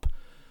top.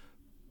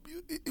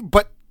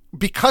 But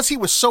because he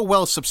was so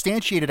well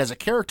substantiated as a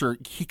character,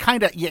 you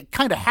kind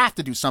of have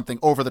to do something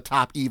over the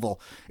top evil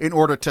in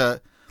order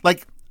to I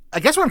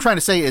guess what I'm trying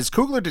to say is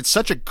Coogler did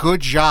such a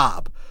good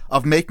job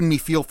of making me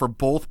feel for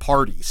both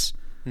parties.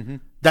 Mm-hmm.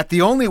 That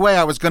the only way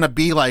I was going to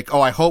be like,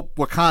 oh, I hope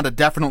Wakanda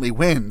definitely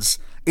wins,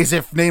 is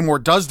if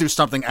Namor does do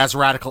something as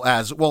radical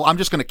as, well, I'm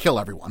just going to kill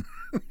everyone.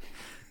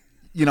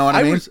 You know what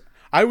I mean?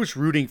 I was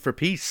rooting for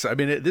peace. I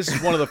mean, this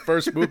is one of the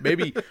first movies.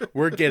 Maybe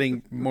we're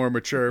getting more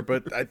mature,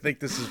 but I think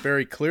this is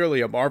very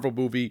clearly a Marvel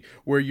movie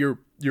where you're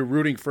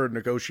rooting for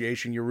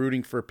negotiation, you're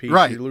rooting for peace,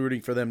 Right. you're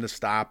rooting for them to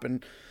stop,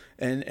 and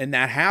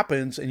that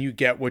happens, and you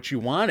get what you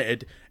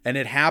wanted, and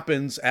it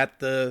happens at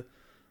the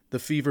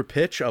fever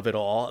pitch of it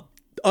all.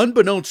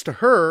 Unbeknownst to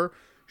her,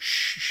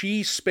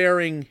 she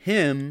sparing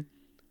him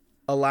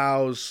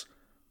allows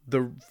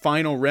the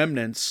final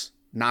remnants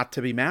not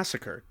to be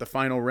massacred. The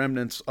final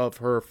remnants of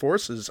her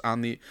forces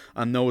on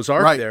Noah's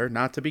Ark Right. there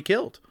not to be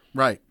killed.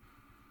 Right.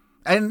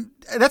 And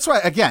that's why,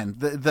 again,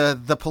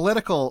 the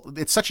political,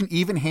 it's such an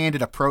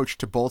even-handed approach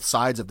to both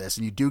sides of this,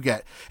 and you do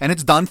get, and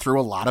it's done through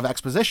a lot of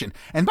exposition.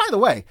 And by the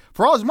way,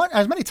 for as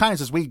many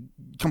times as we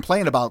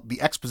complain about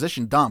the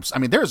exposition dumps, I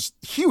mean, there's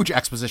huge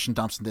exposition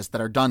dumps in this that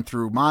are done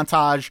through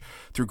montage,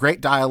 through great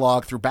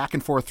dialogue, through back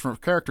and forth from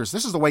characters.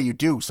 This is the way you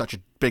do such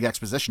a big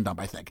exposition dump,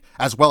 I think,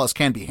 as well as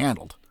can be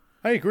handled.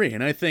 I agree,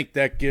 and I think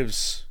that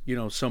gives,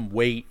 some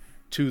weight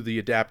to the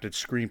adapted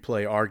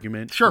screenplay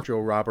argument Sure. for Joe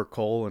Robert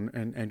Cole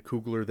and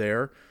Coogler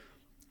there.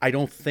 I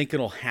don't think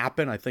it'll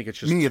happen. I think it's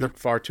just Me either.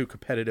 far too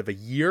competitive a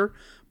year.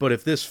 But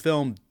if this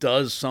film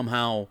does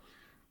somehow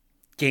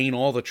gain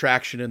all the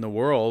traction in the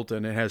world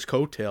and it has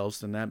coattails,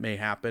 then that may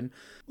happen.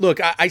 Look,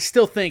 I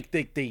still think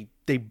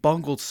they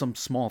bungled some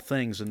small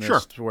things in this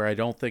Sure. to where I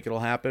don't think it'll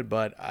happen.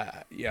 But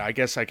I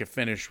guess I could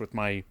finish with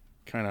my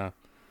kind of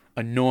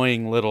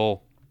annoying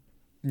little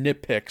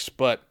nitpicks.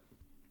 But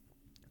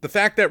the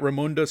fact that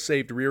Ramunda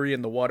saved Riri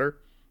in the water,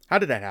 how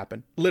did that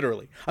happen?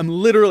 Literally. I'm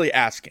literally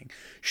asking.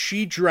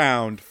 She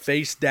drowned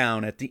face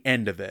down at the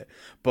end of it.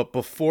 But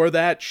before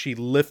that, she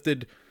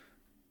lifted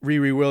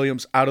Riri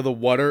Williams out of the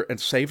water and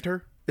saved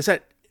her? Is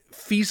that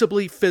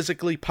feasibly,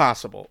 physically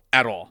possible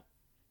at all?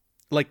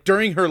 Like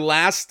during her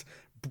last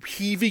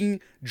heaving,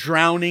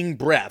 drowning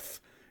breath,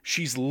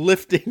 she's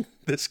lifting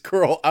this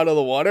girl out of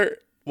the water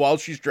while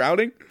she's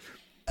drowning?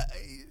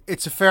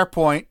 It's a fair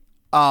point.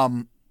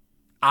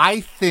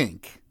 I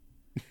think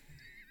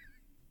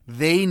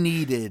they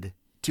needed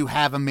to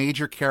have a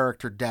major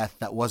character death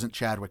that wasn't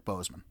Chadwick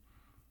Boseman.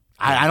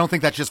 I don't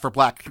think that's just for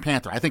Black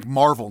Panther. I think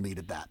Marvel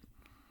needed that.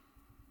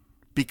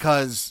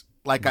 Because,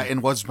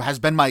 has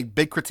been my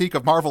big critique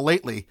of Marvel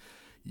lately,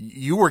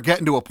 you were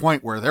getting to a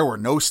point where there were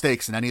no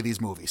stakes in any of these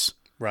movies.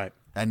 Right.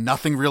 And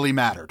nothing really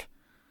mattered.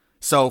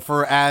 So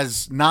for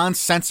as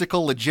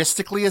nonsensical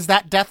logistically as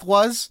that death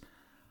was,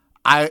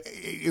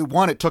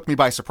 it took me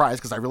by surprise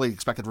because I really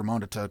expected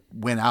Ramona to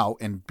win out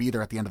and be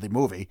there at the end of the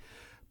movie.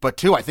 But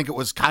two, I think it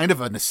was kind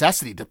of a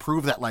necessity to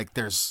prove that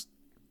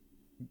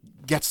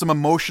get some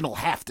emotional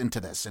heft into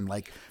this and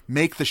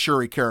make the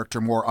Shuri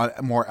character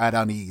more at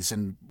unease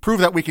and prove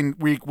that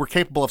we're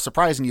capable of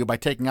surprising you by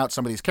taking out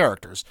some of these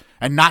characters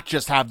and not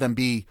just have them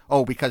be,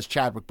 because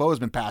Chadwick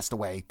Boseman passed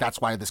away, that's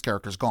why this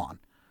character's gone.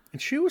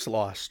 And she was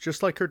lost,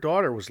 just like her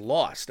daughter was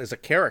lost as a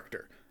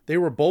character. They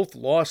were both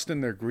lost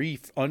in their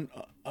grief.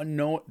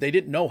 They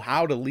didn't know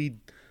how to lead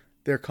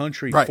their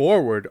country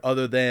forward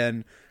other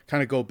than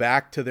kind of go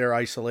back to their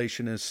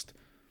isolationist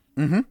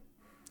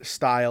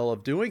style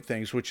of doing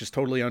things, which is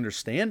totally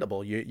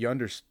understandable.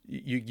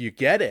 You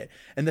get it.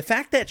 And the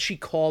fact that she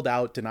called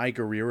out Denai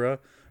Guerrera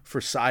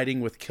for siding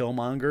with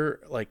Killmonger,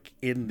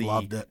 in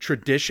the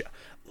tradition,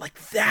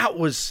 that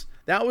was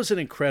an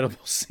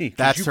incredible scene.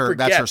 That's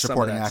her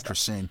supporting actress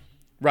scene.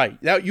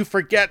 Right. Now, you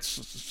forget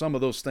some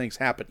of those things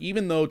happen.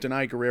 Even though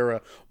Denai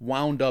Guerrera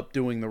wound up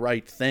doing the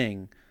right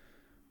thing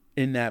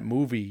in that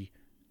movie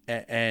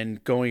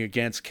and going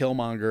against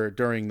Killmonger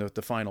during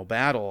the final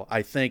battle,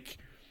 I think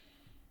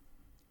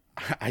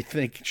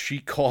she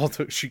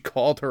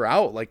called her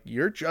out.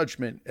 Your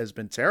judgment has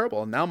been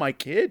terrible. And now my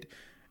kid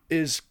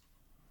is,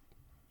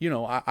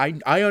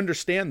 I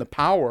understand the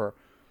power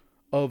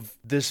of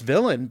this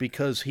villain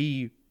because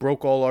he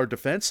broke all our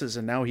defenses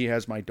and now he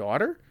has my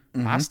daughter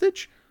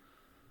hostage.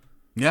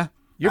 Yeah,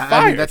 you're fired.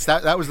 I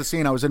mean, that was the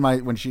scene I was in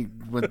when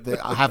the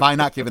 "Have I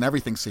Not Given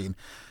Everything" scene.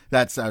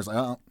 I was like,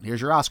 oh,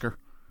 here's your Oscar.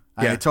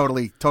 Yeah. It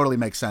totally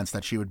makes sense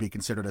that she would be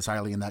considered as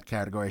highly in that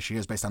category as she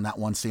is based on that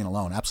one scene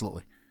alone.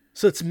 Absolutely.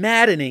 So it's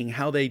maddening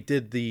how they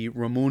did the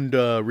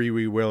Ramunda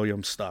Riri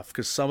Williams stuff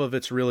because some of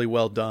it's really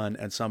well done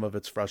and some of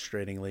it's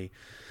frustratingly,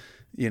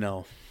 I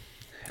mean,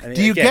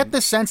 do you get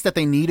the sense that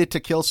they needed to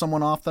kill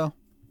someone off though?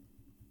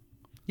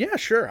 Yeah,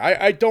 sure.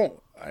 I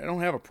don't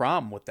have a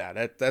problem with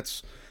that.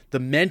 That's the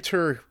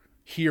mentor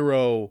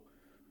hero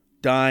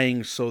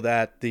dying so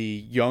that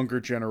the younger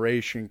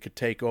generation could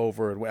take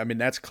over. I mean,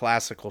 that's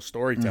classical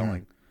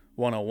storytelling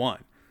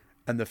 101.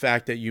 And the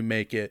fact that you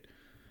make it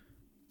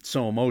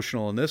so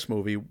emotional in this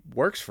movie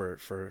works for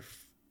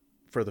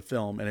the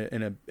film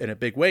in a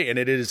big way. And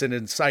it is an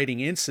inciting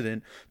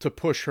incident to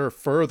push her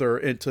further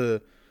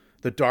into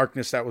the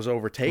darkness that was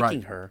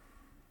overtaking her.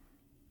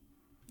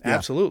 Yeah.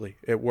 Absolutely.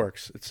 It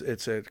works.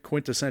 It's a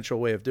quintessential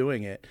way of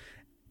doing it.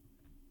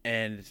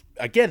 And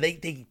again,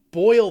 they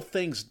boil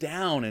things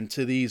down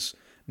into these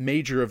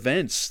major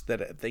events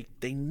that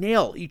they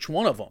nail each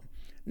one of them.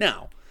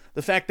 Now,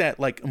 the fact that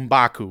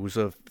M'Baku was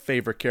a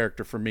favorite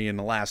character for me in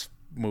the last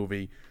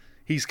movie,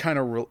 he's kind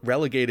of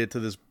relegated to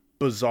this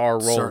bizarre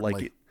role. Certainly.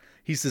 Like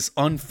he's this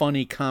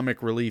unfunny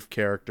comic relief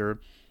character.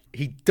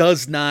 He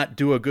does not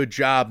do a good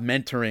job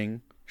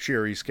mentoring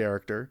Shuri's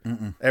character.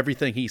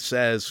 Everything he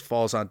says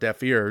falls on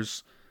deaf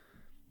ears.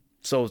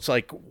 So it's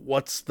like,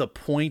 what's the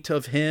point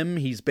of him?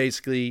 He's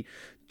basically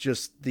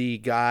just the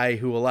guy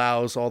who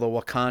allows all the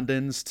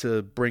Wakandans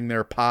to bring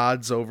their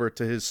pods over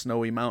to his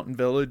snowy mountain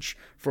village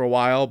for a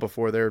while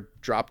before they're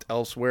dropped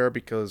elsewhere,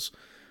 because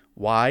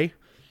why?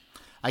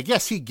 I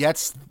guess he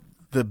gets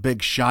the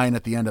big shine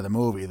at the end of the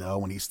movie, though,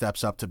 when he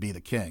steps up to be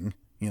the king,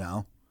 you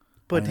know?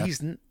 But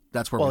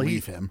that's where we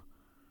leave him.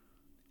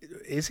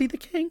 Is he the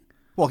king?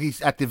 Well,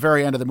 he's at the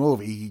very end of the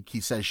movie, he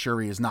says,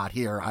 Shuri is not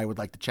here. I would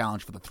like to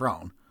challenge for the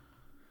throne.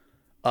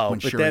 Oh,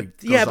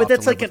 but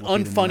that's like an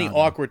unfunny,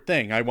 awkward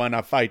thing. I want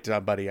to fight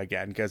somebody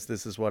again because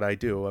this is what I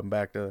do. I'm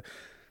back to,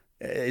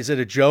 is it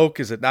a joke?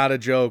 Is it not a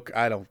joke?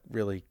 I don't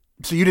really.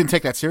 So you didn't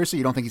take that seriously?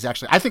 You don't think he's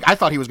actually, I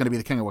thought he was going to be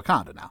the king of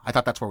Wakanda now. I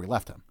thought that's where we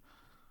left him.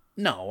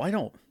 No, I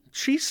don't.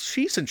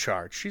 She's in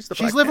charge. She's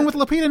living with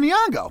Lupita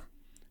Nyong'o.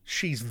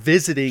 She's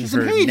visiting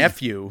her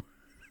nephew.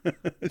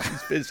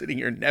 She's visiting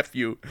her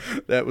nephew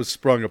that was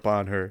sprung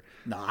upon her.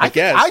 No, I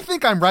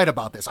think I'm right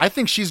about this. I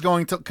think she's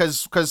going to,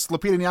 because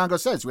Lupita Nyong'o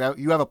says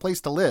you have a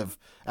place to live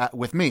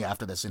with me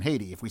after this in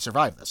Haiti if we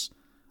survive this.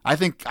 I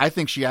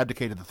think she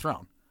abdicated the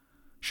throne.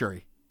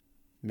 Shuri.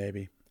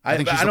 Maybe. I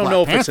don't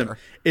know if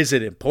is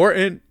it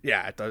important?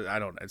 Yeah, I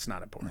don't. It's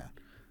not important.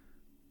 Yeah.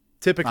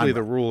 Typically,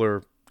 the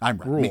ruler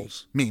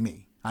rules.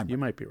 Me. You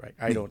might be right.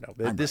 I don't know.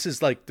 This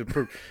is like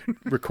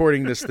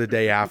recording this the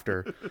day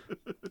after.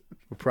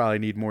 We'll probably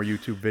need more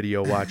YouTube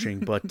video watching,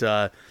 but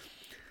can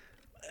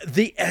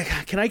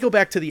I go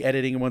back to the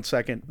editing in 1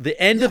 second? The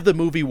end of the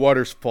movie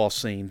waterfall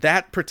scene,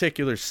 that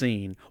particular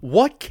scene,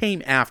 what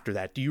came after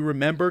that? Do you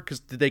remember?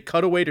 Because did they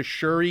cut away to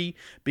Shuri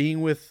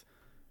being with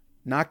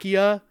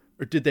Nakia,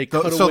 or did they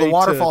cut away So the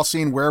waterfall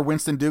scene where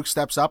Winston Duke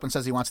steps up and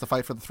says he wants to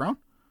fight for the throne?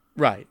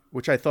 Right,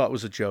 which I thought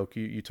was a joke.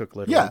 You took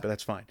literally, but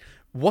that's fine.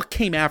 What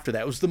came after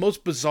that? It was the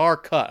most bizarre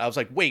cut. I was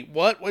like, wait,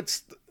 what?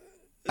 What's...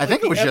 I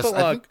think it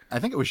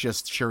was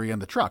just Shuri in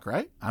the truck,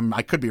 right?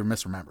 I could be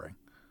misremembering.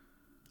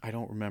 I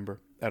don't remember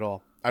at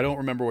all. I don't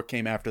remember what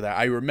came after that.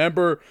 I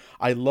remember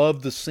I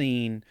loved the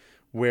scene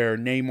where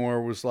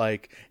Namor was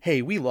like,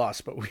 "Hey, we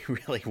lost, but we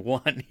really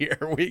won here.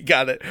 We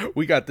got it.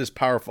 We got this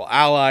powerful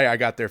ally. I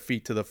got their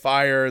feet to the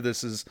fire.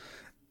 This is,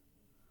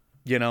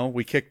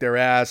 we kicked their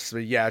ass.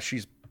 But yeah,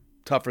 she's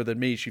tougher than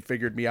me. She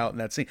figured me out in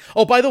that scene."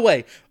 Oh, by the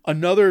way,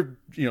 another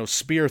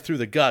spear through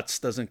the guts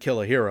doesn't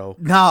kill a hero.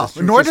 No,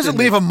 nor does it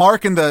leave a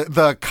mark in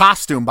the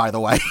costume, by the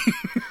way.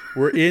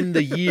 We're in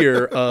the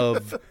year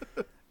of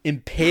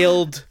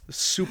impaled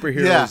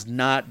superheroes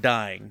not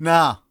dying.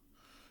 No.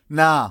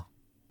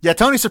 Yeah,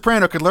 Tony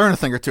Soprano could learn a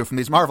thing or two from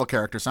these Marvel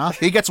characters, huh?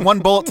 He gets one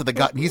bullet to the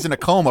gut and he's in a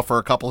coma for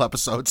a couple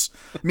episodes.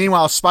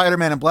 Meanwhile,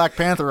 Spider-Man and Black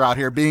Panther are out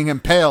here being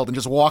impaled and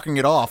just walking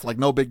it off like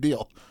no big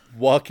deal.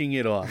 Walking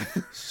it off.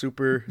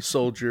 Super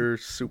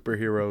soldiers,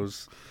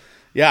 superheroes.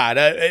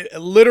 Yeah,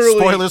 literally.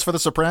 Spoilers for The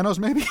Sopranos,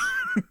 maybe?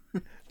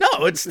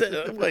 No, it's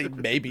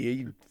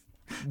maybe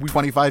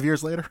 25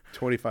 years later.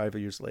 25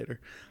 years later.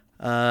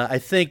 I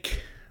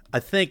think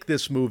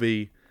this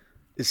movie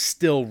is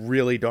still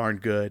really darn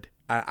good.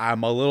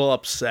 I'm a little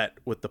upset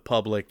with the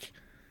public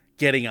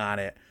getting on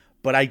it,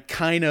 but I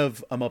kind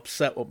of am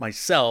upset with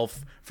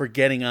myself for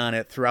getting on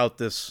it throughout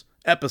this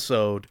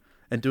episode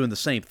and doing the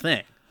same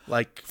thing.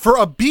 Like, for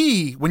a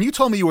B, when you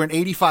told me you were an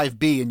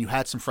 85B and you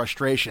had some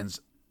frustrations,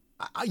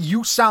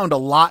 you sound a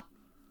lot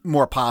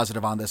more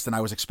positive on this than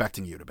I was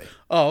expecting you to be.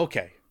 Oh,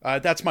 okay.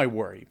 That's my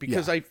worry,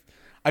 because I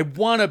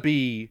want to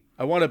be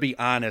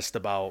honest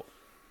about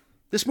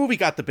this movie.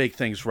 Got the big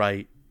things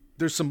right.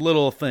 There's some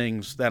little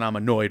things that I'm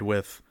annoyed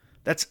with.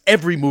 That's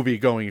every movie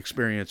going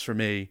experience for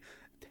me.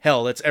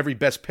 Hell, that's every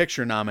Best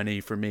Picture nominee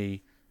for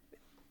me.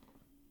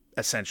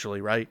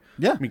 Essentially, right?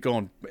 Yeah. I mean,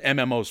 going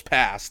MMOs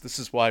past. This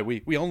is why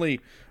we only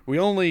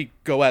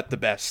go at the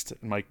best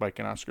in Mike,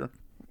 and Oscar.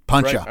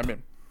 Punch up. I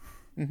mean,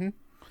 mm-hmm.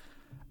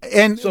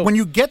 And when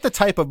you get the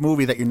type of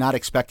movie that you're not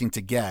expecting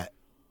to get,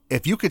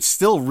 if you could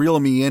still reel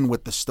me in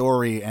with the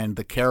story and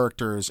the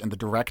characters and the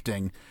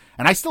directing,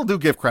 and I still do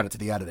give credit to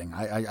the editing.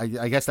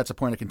 I guess that's a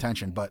point of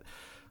contention, but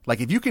like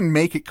if you can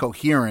make it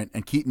coherent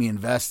and keep me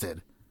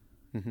invested,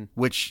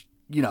 which,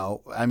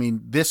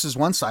 this is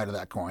one side of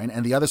that coin,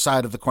 and the other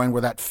side of the coin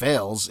where that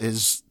fails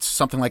is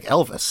something like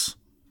Elvis,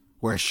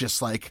 where it's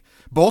just like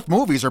both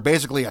movies are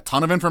basically a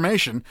ton of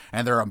information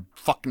and they're a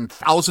fucking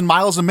 1,000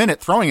 miles a minute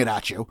throwing it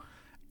at you.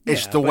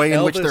 It's the way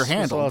in which they're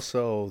handled. Was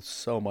also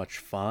so much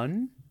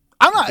fun.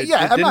 I'm not.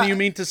 Didn't you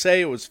mean to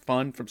say it was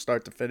fun from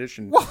start to finish,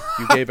 and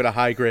you gave it a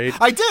high grade?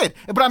 I did,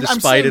 but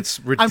despite its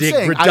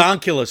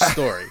ridiculous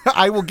story.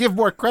 I will give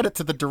more credit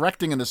to the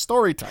directing and the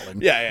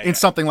storytelling in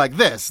something like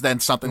this than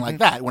something like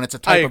that. When it's a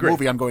type of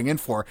movie I'm going in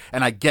for,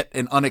 and I get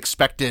an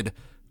unexpected.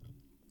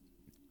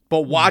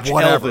 But watch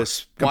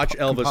Elvis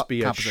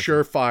be a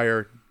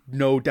surefire,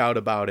 no doubt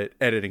about it,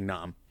 editing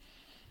nom.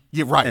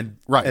 Yeah, right.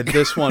 Right. And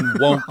this one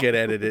won't get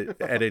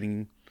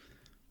editing.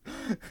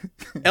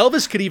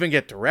 Elvis could even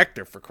get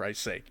director, for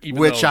Christ's sake.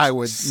 Which I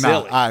would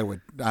silly. not.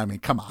 I mean,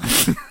 come on.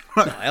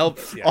 No,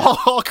 Elvis, yeah.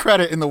 all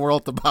credit in the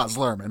world to Baz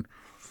Luhrmann,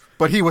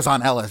 but he was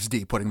on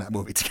LSD putting that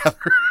movie together.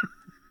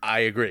 I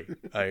agree.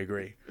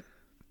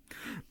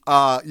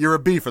 You're a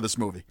B for this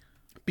movie.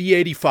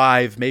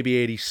 B85, maybe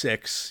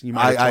 86. You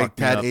might I have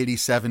had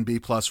 87 B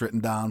plus written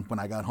down when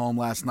I got home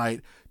last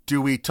night.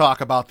 Do we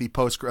talk about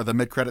the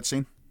mid-credit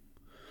scene?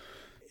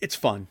 It's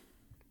fun.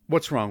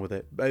 What's wrong with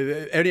it?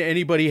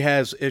 Anybody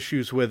has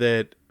issues with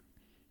it?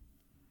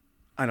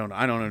 I don't know.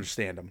 I don't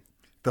understand them.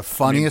 The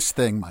funniest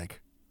thing,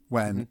 Mike,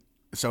 when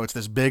so it's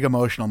this big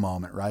emotional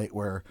moment, right?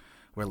 Where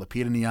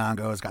Lupita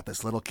Nyong'o has got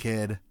this little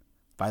kid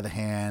by the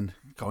hand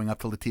going up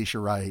to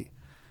Letitia Wright,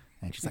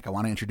 and she's like, "I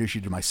want to introduce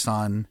you to my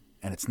son,"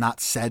 and it's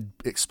not said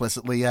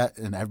explicitly yet,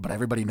 but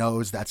everybody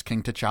knows that's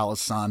King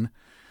T'Challa's son.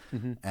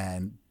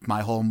 And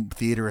my whole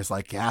theater is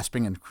like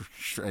gasping and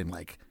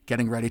like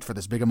getting ready for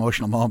this big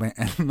emotional moment.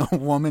 And the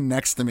woman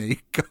next to me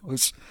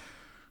goes,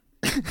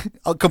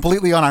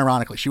 completely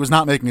unironically, she was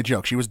not making a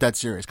joke. She was dead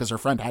serious because her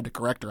friend had to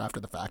correct her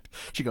after the fact.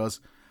 She goes,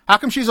 "How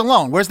come she's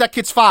alone? Where's that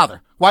kid's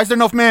father? Why is there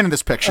no man in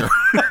this picture?"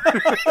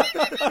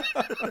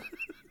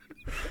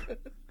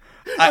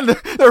 And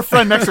their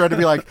friend next to her had to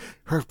be like,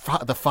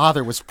 the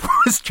father was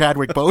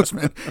Chadwick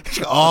Boseman. She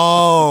goes,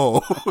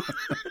 "Oh."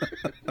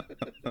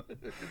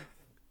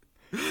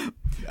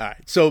 All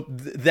right. So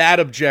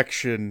that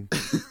objection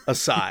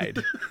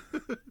aside,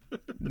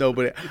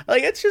 nobody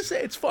like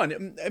it's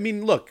fun. I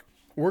mean, look,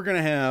 we're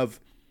gonna have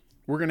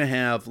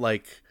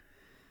like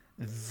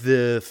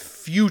the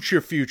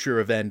future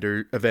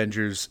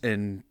Avengers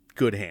in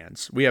good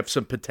hands. We have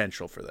some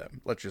potential for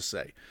them. Let's just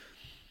say.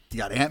 You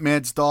got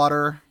Ant-Man's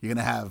daughter. You're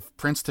gonna have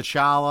Prince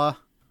T'Challa.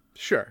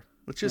 Sure.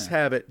 Let's just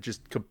have it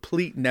just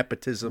complete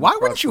nepotism. Why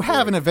wouldn't you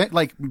have an event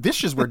like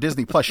this? Is where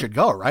Disney Plus should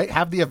go, right?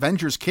 Have the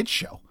Avengers Kids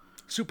show.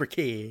 Super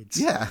Kids.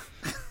 Yeah.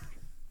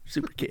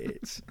 Super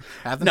Kids.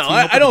 No,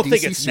 I don't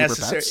think it's Super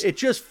necessary. Pets. It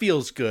just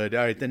feels good.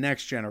 All right, the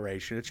next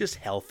generation. It's just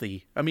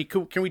healthy. I mean,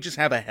 can we just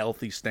have a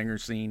healthy Stinger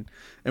scene?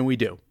 And we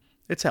do.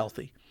 It's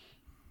healthy.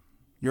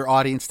 Your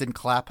audience didn't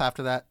clap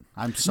after that?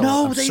 I'm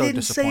so they so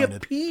didn't say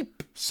disappointed. a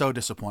peep. So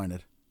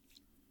disappointed.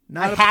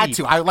 Not I a had peep.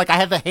 to. I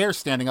had the hair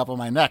standing up on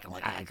my neck. I'm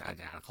like, I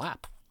gotta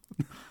clap.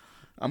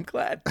 I'm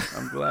glad.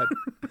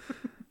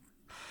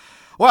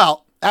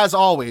 Well, as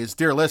always,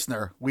 dear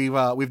listener,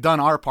 we've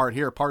done our part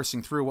here,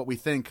 parsing through what we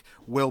think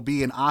will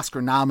be an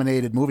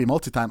Oscar-nominated movie,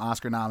 multi-time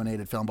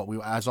Oscar-nominated film. But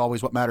as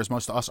always, what matters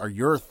most to us are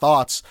your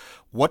thoughts.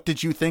 What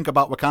did you think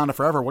about Wakanda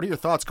Forever? What are your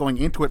thoughts going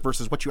into it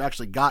versus what you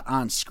actually got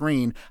on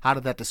screen? How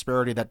did that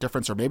disparity, that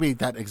difference, or maybe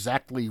that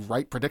exactly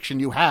right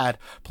prediction you had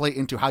play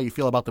into how you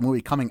feel about the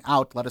movie coming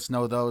out? Let us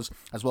know those,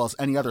 as well as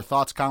any other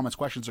thoughts, comments,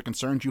 questions, or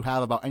concerns you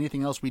have about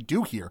anything else we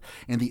do here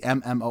in the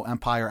MMO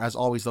Empire. As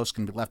always, those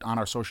can be left on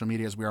our social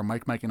medias. We are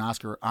Mike, and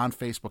Oscar on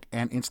Facebook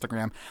and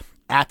Instagram,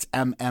 at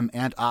MM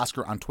and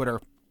Oscar on Twitter.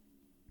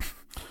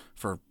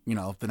 For,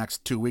 the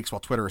next 2 weeks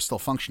while Twitter is still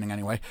functioning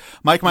anyway.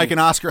 Mike, and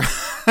Oscar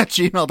at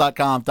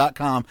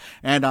gmail.com,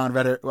 and on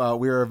Reddit.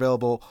 We are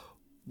available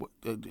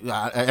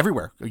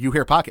everywhere. You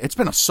hear podcast. It's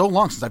been so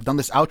long since I've done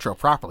this outro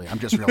properly. I'm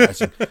just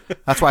realizing.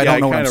 That's why I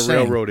don't know what I'm saying. I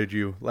kind of railroaded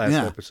you last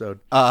episode.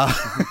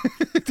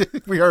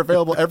 We are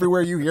available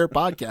everywhere you hear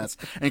podcasts,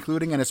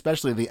 including and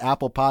especially the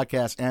Apple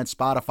Podcasts and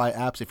Spotify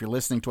apps. If you're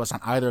listening to us on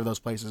either of those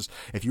places,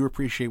 if you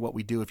appreciate what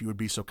we do, if you would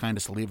be so kind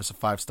as to leave us a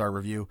 5-star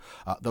review,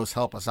 those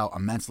help us out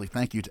immensely.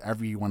 Thank you to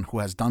everyone who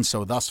has done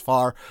so thus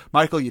far.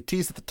 Michael, you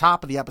teased at the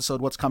top of the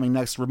episode what's coming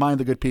next. Remind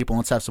the good people.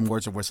 Let's have some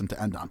words of wisdom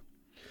to end on.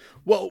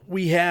 Well,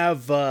 we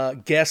have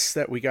guests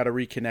that we got to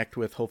reconnect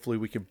with. Hopefully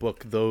we can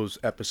book those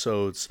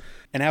episodes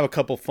and have a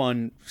couple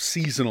fun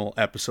seasonal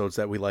episodes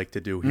that we like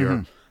to do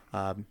here.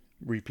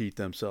 Repeat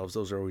themselves.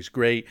 Those are always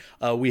great.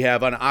 We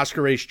have an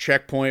Oscar race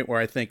checkpoint where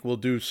I think we'll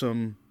do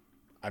some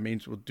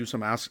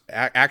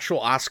actual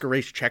Oscar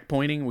race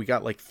checkpointing. We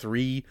got like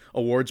 3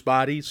 awards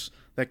bodies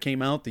that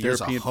came out. The There's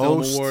European a Film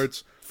host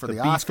Awards. for the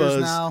Oscars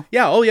now.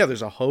 Yeah, oh yeah,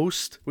 there's a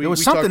host. There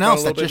was something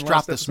else that just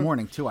dropped this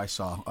morning, too, I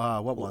saw.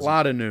 What was it? A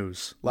lot of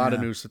news. A lot of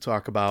news to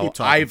talk about.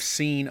 I've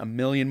seen a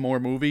million more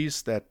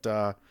movies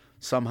that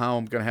somehow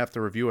I'm going to have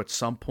to review at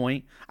some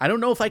point. I don't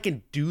know if I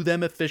can do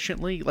them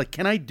efficiently. Like,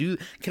 can I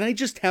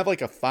just have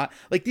like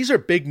like these are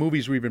big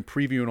movies we've been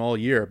previewing all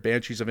year.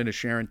 Banshees of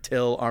Inisherin,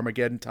 Till,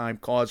 Armageddon Time,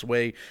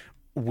 Causeway,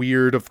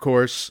 Weird, of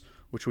course,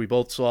 which we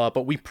both saw,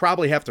 but we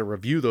probably have to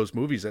review those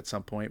movies at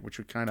some point, which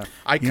I kind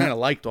of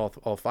liked all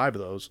 5 of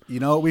those.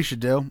 You know what we should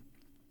do?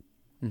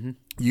 Mm-hmm.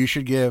 You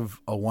should give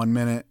a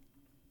 1-minute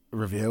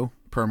review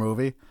per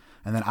movie,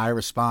 and then I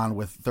respond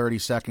with 30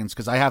 seconds,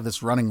 because I have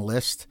this running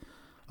list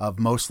of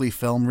mostly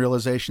film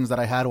realizations that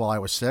I had while I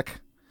was sick.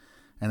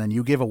 And then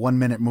you give a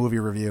 1-minute movie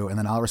review, and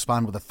then I'll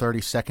respond with a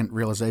 30-second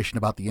realization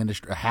about the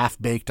industry, a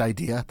half-baked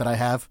idea that I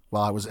have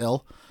while I was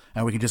ill,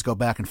 and we can just go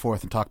back and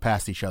forth and talk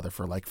past each other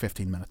for like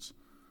 15 minutes.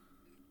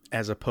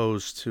 As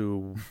opposed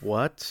to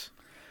what?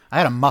 I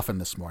had a muffin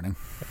this morning.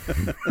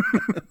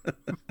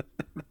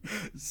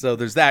 So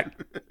there's that.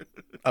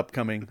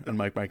 upcoming on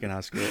Mike, and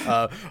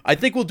Oscar. I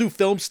think we'll do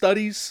film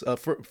studies,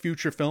 for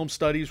future film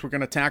studies. We're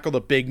going to tackle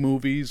the big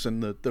movies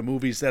and the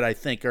movies that I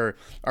think are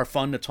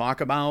fun to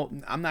talk about.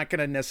 I'm not going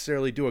to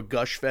necessarily do a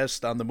gush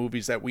fest on the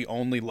movies that we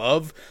only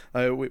love.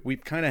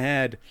 We've kind of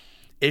had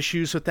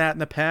issues with that in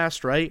the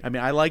past, right? I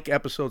mean, I like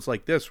episodes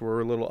like this where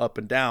we're a little up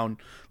and down,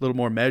 a little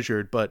more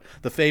measured, but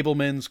The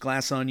Fabelmans,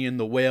 Glass Onion,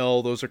 The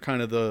Whale, those are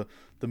kind of the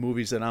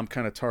movies that I'm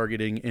kind of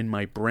targeting in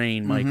my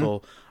brain,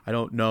 Michael. I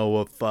don't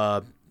know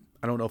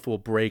if we'll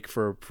break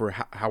for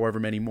however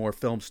many more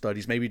film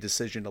studies, maybe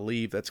Decision to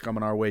Leave, that's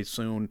coming our way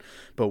soon,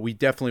 but we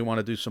definitely want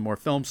to do some more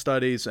film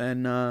studies.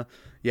 And there's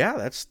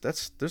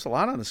a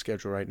lot on the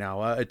schedule right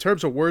now. In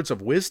terms of words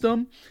of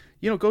wisdom,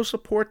 go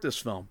support this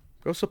film.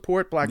 Go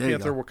support Black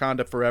Panther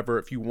Wakanda Forever.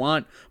 If you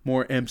want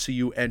more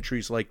MCU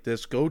entries like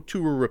this, go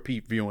to a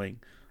repeat viewing.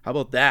 How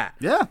about that?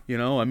 Yeah.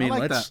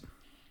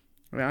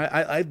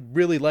 I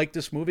really like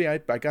this movie. I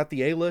got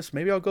the A-list.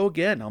 Maybe I'll go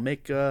again. I'll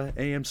make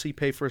AMC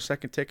pay for a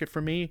second ticket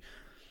for me.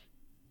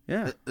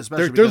 Yeah.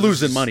 They're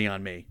losing money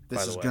on me, by the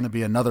way. This is going to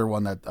be another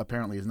one that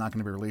apparently is not going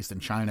to be released in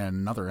China and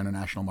another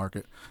international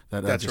market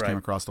that just came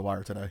across the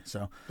wire today.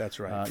 So that's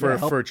right.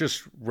 For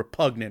just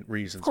repugnant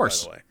reasons, by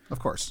the way. Of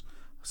course.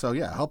 So,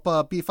 yeah, help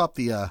beef up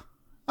the...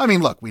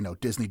 look, we know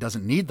Disney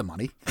doesn't need the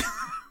money,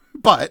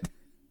 but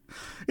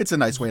it's a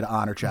nice way to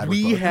honor Chadwick.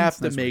 We have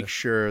to make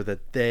sure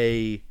that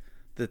the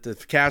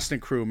cast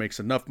and crew makes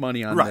enough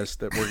money on this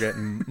that we're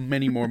getting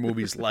many more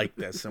movies like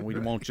this, and we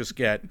won't just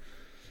get,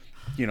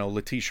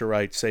 Letitia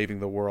Wright saving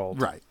the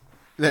world. Right.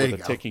 There you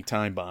go. Ticking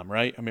time bomb,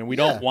 right? I mean, we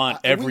don't want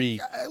every...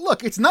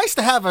 look, it's nice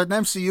to have an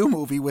MCU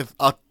movie with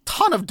a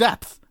ton of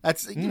depth.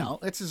 That's,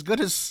 it's as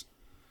good as...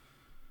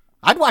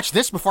 I'd watch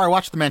this before I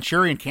watch The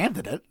Manchurian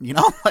Candidate,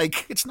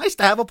 it's nice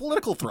to have a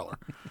political thriller.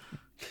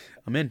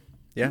 I'm in.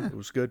 Yeah, it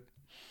was good.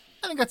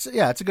 I think it's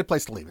a good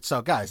place to leave it.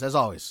 So, guys, as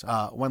always,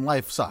 when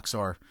life sucks,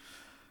 or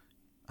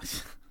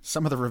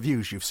some of the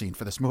reviews you've seen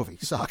for this movie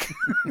suck.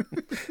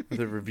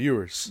 The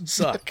reviewers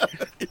suck.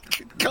 You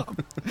can come.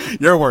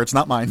 Your words,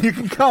 not mine. You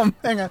can come.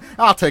 Hang on.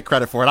 I'll take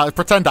credit for it. I'll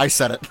pretend I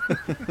said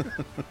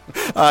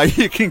it.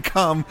 You can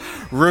come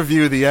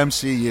review the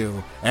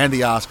MCU and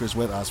the Oscars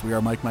with us. We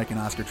are Mike, and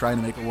Oscar, trying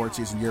to make award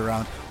season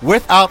year-round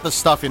without the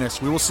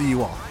stuffiness. We will see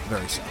you all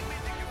very soon.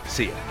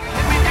 See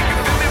ya.